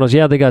against Toronto's.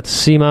 Yeah, they got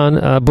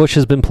Simon. Bush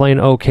has been playing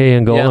okay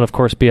in goal, and of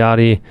course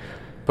Piatti.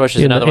 Bush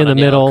is another one on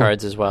the middle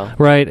cards as well.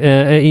 Right,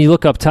 and you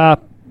look up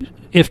top.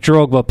 If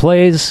Drogba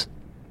plays,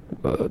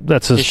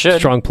 that's a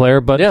strong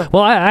player. But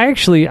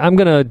I'm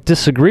going to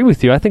disagree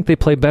with you. I think they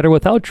play better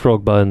without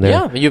Drogba in there.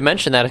 Yeah, you've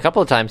mentioned that a couple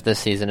of times this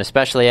season,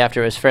 especially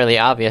after it was fairly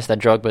obvious that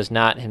Drogba's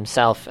not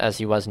himself as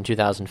he was in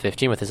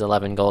 2015 with his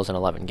 11 goals in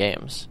 11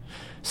 games.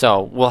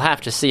 So we'll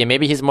have to see.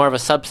 Maybe he's more of a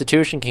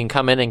substitution, can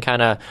come in and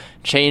kind of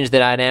change the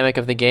dynamic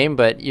of the game.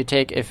 But you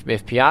take if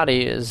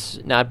Piatti is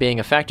not being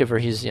effective or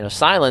he's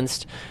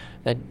silenced,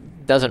 that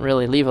doesn't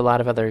really leave a lot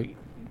of other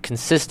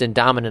consistent,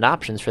 dominant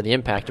options for the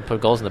Impact to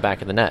put goals in the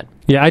back of the net.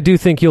 Yeah, I do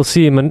think you'll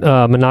see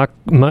I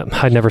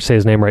never say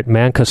his name right,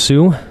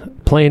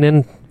 Mankasu playing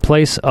in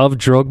place of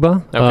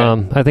Drogba.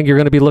 Okay. I think you're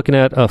going to be looking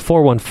at a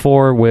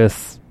 4-1-4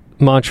 with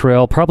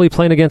Montreal, probably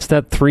playing against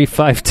that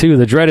 3-5-2,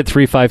 the dreaded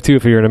 3-5-2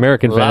 if you're an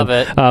American fan. Love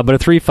it. But a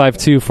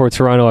 3-5-2 for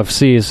Toronto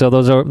FC. So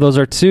those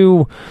are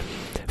two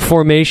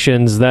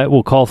formations that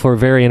will call for a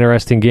very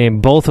interesting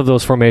game. Both of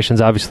those formations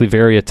obviously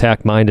very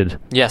attack-minded.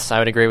 Yes, I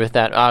would agree with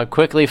that.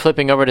 Quickly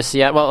flipping over to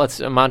Seattle. Well, let's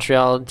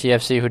Montreal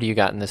TFC. Who do you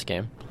got in this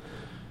game?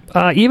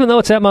 Even though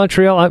it's at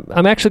Montreal,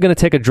 I'm actually going to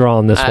take a draw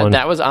on this one.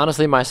 That was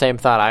honestly my same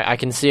thought. I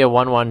can see a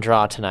 1-1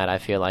 draw tonight, I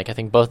feel like. I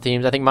think both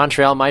teams, I think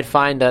Montreal might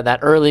find that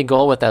early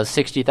goal with those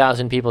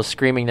 60,000 people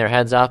screaming their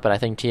heads off, but I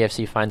think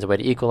TFC finds a way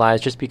to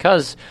equalize just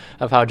because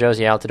of how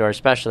Josie Altidore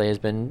especially has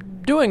been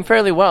doing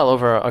fairly well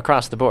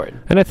across the board.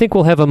 And I think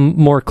we'll have a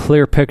more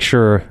clear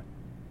picture.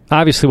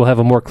 Obviously, we'll have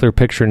a more clear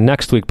picture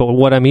next week, but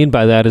what I mean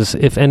by that is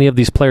if any of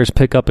these players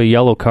pick up a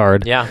yellow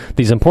card,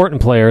 these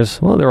important players,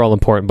 well, they're all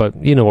important, but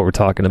you know what we're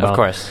talking about. Of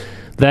course.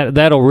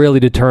 That'll really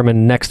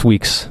determine next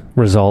week's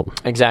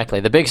result.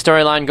 Exactly. The big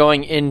storyline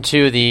going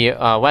into the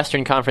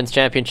Western Conference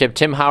Championship,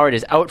 Tim Howard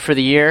is out for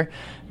the year,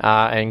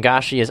 and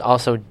Gashi is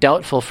also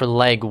doubtful for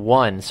leg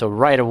 1. So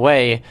right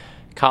away,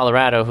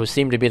 Colorado, who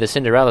seem to be the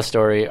Cinderella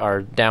story,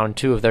 are down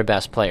 2 of their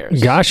best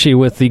players. Gashi,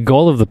 with the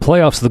goal of the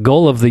playoffs, the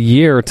goal of the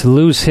year, to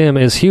lose him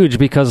is huge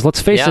because,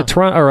 let's face it,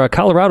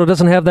 Colorado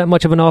doesn't have that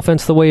much of an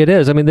offense the way it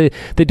is. I mean,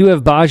 they do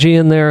have Baji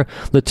in there.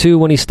 Latu,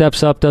 when he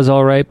steps up, does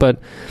all right, but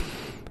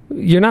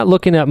you're not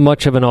looking at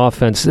much of an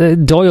offense.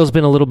 Doyle's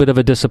been a little bit of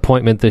a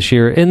disappointment this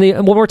year.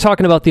 When we're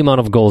talking about the amount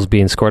of goals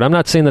being scored, I'm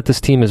not saying that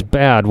this team is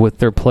bad with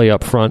their play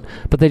up front,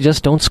 but they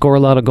just don't score a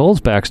lot of goals,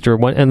 Baxter.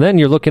 And then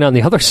you're looking on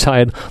the other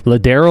side,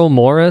 Ladero,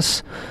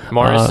 Morris.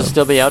 Morris will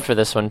still be out for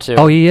this one, too.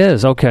 Oh, he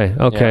is? Okay.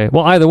 Yeah.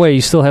 Well, either way, you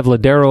still have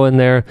Ladero in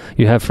there.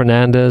 You have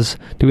Fernandez.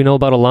 Do we know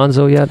about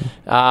Alonso yet?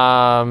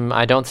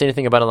 I don't see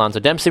anything about Alonso.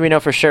 Dempsey we know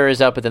for sure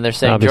is out, but then they're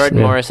saying Obviously,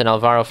 Jordan Morris and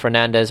Alvaro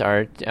Fernandez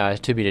are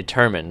to be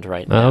determined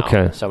right now.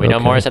 Okay. So we know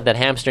Morris had that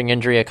hamstring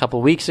injury a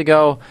couple weeks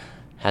ago.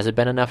 Has it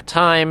been enough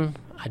time?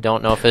 I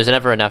don't know if there's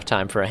ever enough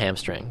time for a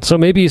hamstring. So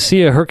maybe you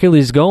see a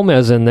Hercules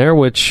Gomez in there,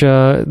 which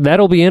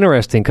that'll be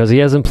interesting because he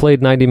hasn't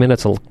played 90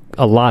 minutes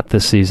a lot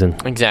this season.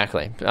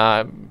 Exactly.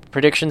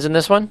 Predictions in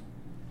this one?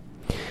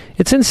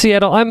 It's in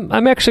Seattle.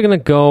 I'm actually going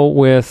to go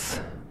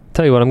with...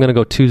 Tell you what, I'm going to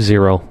go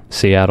 2-0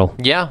 Seattle.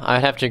 Yeah,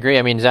 I'd have to agree.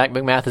 I mean, Zach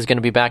McMath is going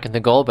to be back in the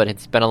goal, but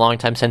it's been a long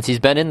time since he's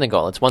been in the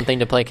goal. It's one thing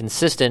to play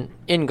consistent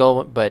in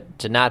goal, but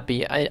to not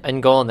be in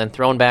goal and then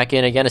thrown back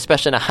in again,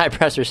 especially in a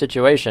high-pressure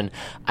situation,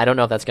 I don't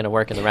know if that's going to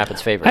work in the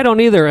Rapids' favor. I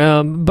don't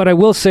either, but I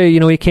will say,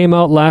 he came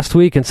out last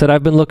week and said,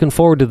 I've been looking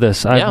forward to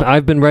this.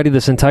 I've been ready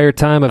this entire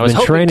time. I've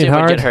been training Tim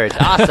hard. Would get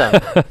hurt. Awesome.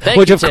 Thank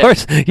Which, you, of Tim.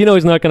 course,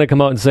 he's not going to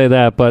come out and say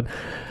that, but...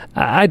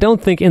 I don't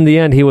think in the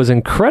end he was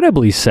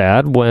incredibly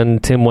sad when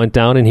Tim went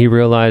down and he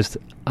realized,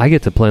 I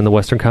get to play in the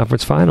Western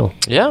Conference Final.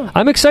 Yeah.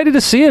 I'm excited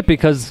to see it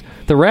because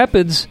the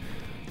Rapids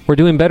were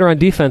doing better on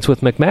defense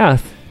with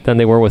McMath than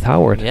they were with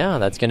Howard. Yeah,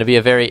 that's going to be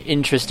a very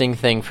interesting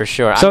thing for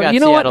sure. So, I've got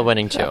Seattle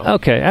winning too.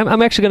 Okay,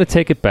 I'm actually going to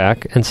take it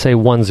back and say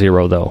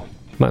 1-0 though.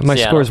 My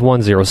score is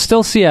 1-0.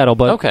 Still Seattle,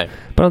 but I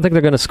don't think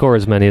they're going to score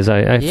as many as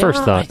I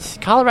first thought.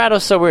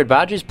 Colorado's so weird.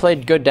 Baji's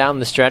played good down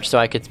the stretch, so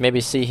I could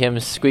maybe see him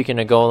squeaking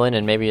a goal in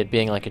and maybe it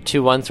being like a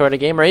 2-1 sort of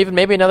game, or even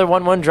maybe another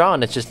 1-1 draw,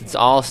 and it's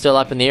all still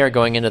up in the air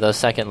going into those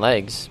second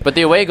legs. But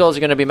the away goals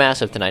are going to be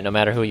massive tonight, no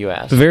matter who you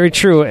ask. Very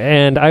true,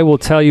 and I will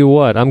tell you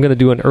what, I'm going to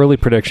do an early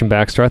prediction,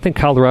 Baxter. I think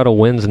Colorado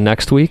wins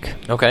next week.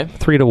 Okay.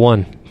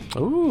 3-1.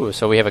 Ooh,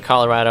 so we have a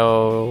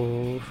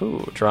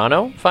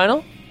Colorado-Toronto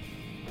final?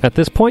 At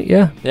this point,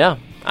 yeah. Yeah.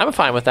 I'm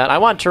fine with that. I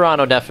want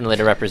Toronto definitely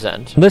to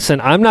represent.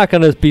 Listen, I'm not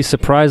going to be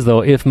surprised,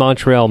 though, if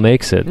Montreal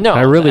makes it. No,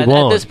 I really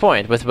won't. At this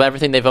point, with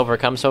everything they've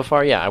overcome so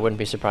far, I wouldn't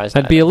be surprised.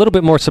 I'd be a little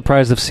bit more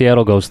surprised if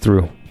Seattle goes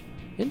through.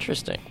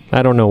 Interesting.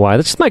 I don't know why.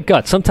 That's just my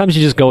gut. Sometimes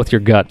you just go with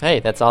your gut. Hey,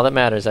 that's all that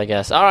matters, I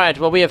guess. All right,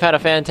 well, we have had a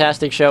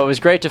fantastic show. It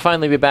was great to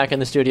finally be back in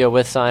the studio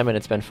with Simon.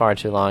 It's been far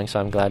too long, so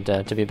I'm glad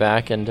to be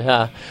back.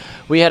 And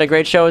we had a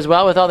great show as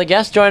well with all the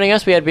guests joining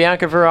us. We had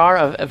Bianca Verrar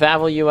of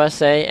Vavel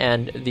USA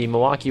and the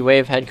Milwaukee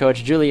Wave head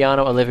coach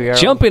Giuliano Oliviero.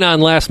 Jumping on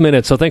last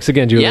minute, so thanks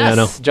again,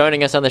 Giuliano. Yes,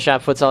 joining us on the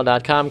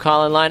shopfutsal.com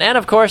call-in line. And,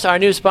 of course, our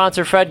new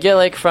sponsor, Fred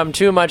Gillick from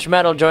Too Much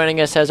Metal,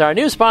 joining us as our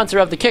new sponsor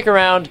of the Kick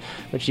Around,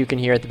 which you can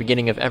hear at the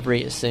beginning of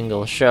every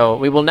single show.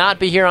 We will not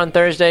be here on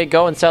Thursday.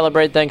 Go and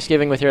celebrate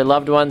Thanksgiving with your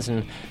loved ones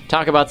and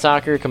talk about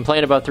soccer,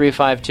 complain about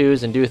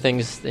 3-5-2s, and do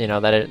things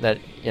that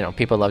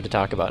people love to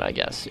talk about, I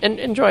guess. And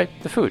enjoy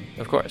the food,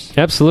 of course.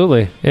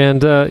 Absolutely.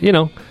 And,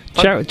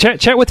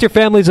 chat with your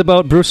families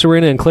about Bruce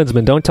Arena and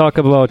Klinsman. Don't talk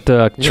about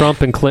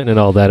Trump and Clinton and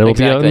all that. It'll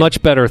be a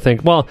much better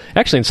thing. Well,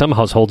 actually, in some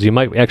households, you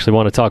might actually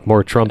want to talk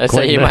more Trump. I'd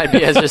say you might be.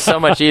 It's just so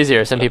much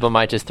easier. Some people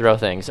might just throw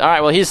things. All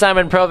right, well, he's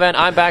Simon Provent.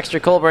 I'm Baxter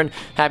Colburn.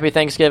 Happy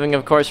Thanksgiving,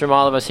 of course, from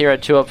all of us here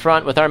at Two Up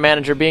Front. With our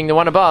manager being the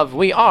one above,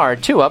 we are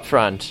Two Up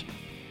Front.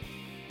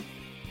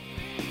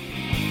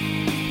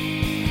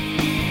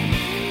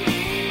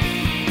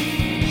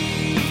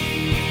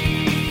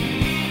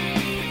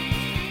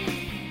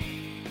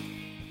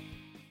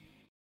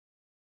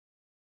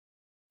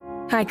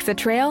 Hike the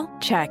trail?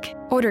 Check.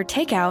 Order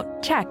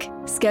takeout? Check.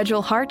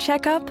 Schedule heart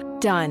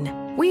checkup?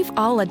 Done. We've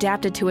all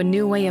adapted to a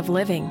new way of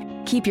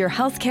living. Keep your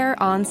healthcare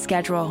on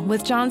schedule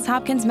with Johns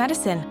Hopkins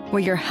Medicine,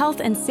 where your health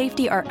and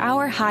safety are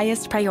our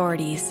highest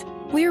priorities.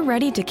 We're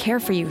ready to care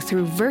for you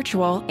through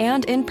virtual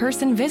and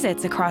in-person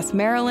visits across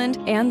Maryland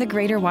and the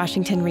greater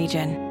Washington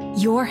region.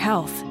 Your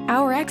health,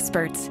 our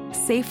experts,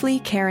 safely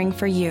caring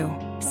for you.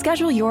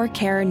 Schedule your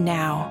care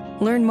now.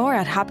 Learn more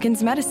at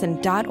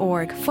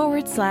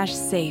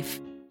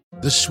hopkinsmedicine.org/safe.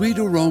 The sweet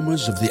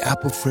aromas of the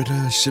apple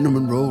fritter,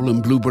 cinnamon roll,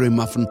 and blueberry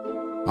muffin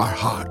are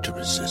hard to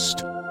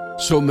resist.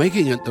 So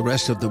making it the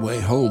rest of the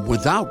way home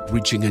without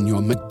reaching in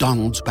your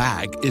McDonald's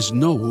bag is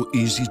no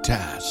easy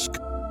task.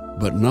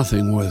 But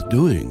nothing worth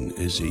doing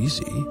is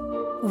easy.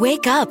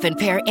 Wake up and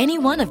pair any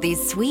one of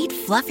these sweet,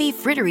 fluffy,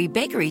 frittery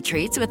bakery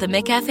treats with a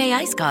McCafe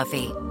iced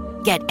coffee.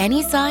 Get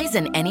any size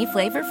and any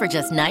flavor for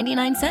just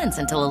 99 cents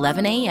until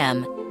 11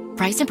 a.m.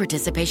 Price and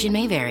participation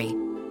may vary.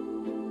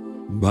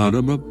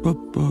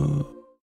 Ba-da-ba-ba-ba.